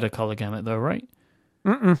wider color gamut, though, right?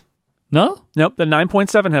 Mm-mm. No? Nope, the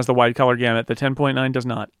 9.7 has the wide color gamut. The 10.9 does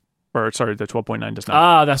not. Or, sorry, the 12.9 does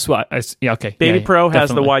not. That's what... okay. Baby Pro has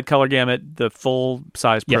definitely. the wide color gamut. The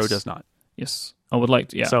full-size Pro does not. Yes. I would like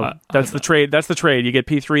to... Yeah, so that's the trade. That's the trade. You get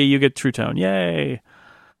P3, you get True Tone. Yay!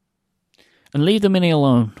 And leave the Mini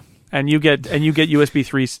alone. And you get USB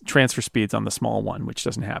 3 transfer speeds on the small one, which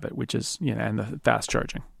doesn't have it, which is, and the fast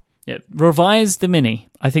charging. Yeah, revise the Mini.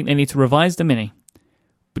 I think they need to revise the Mini,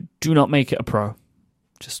 but do not make it a Pro.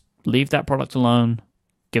 Just leave that product alone.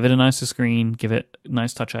 Give it a nicer screen. Give it a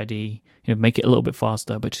nice Touch ID. Make it a little bit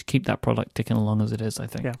faster, but just keep that product ticking along as it is, I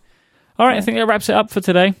think. Yeah. All right, I think that wraps it up for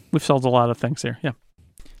today. We've solved a lot of things here. Yeah.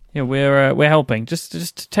 Yeah, we're helping.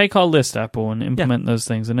 Just take our list, Apple, and implement those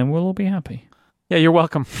things, and then we'll all be happy. Yeah, you're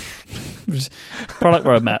welcome. Product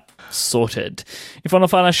roadmap sorted. If you want to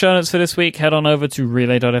find our show notes for this week, head on over to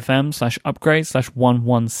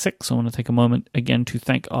relay.fm/upgrade/116. I want to take a moment again to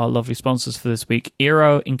thank our lovely sponsors for this week,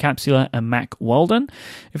 Eero, Encapsula, and Mac Weldon.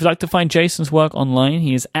 If you'd like to find Jason's work online,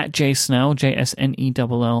 he is at jsnell,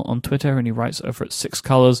 JSNELL on Twitter, and he writes over at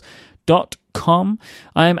sixcolors.com.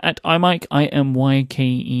 I am at iMike,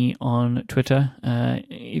 IMYKE on Twitter.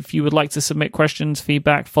 If you would like to submit questions,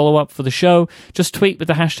 feedback, follow up for the show, just tweet with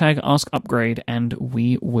the hashtag AskUpgrade and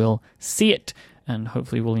we will see it, and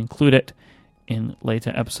hopefully we'll include it in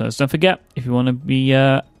later episodes. Don't forget, if you want to be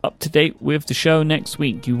up to date with the show next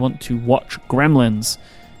week, you want to watch Gremlins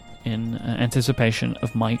in anticipation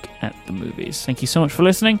of Mike at the movies. Thank you so much for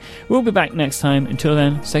listening. We'll be back next time. Until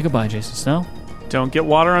then, say goodbye, Jason Snell. Don't get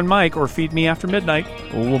water on Mike or feed me after midnight.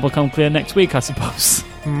 All will become clear next week, I suppose.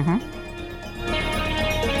 Mm-hmm.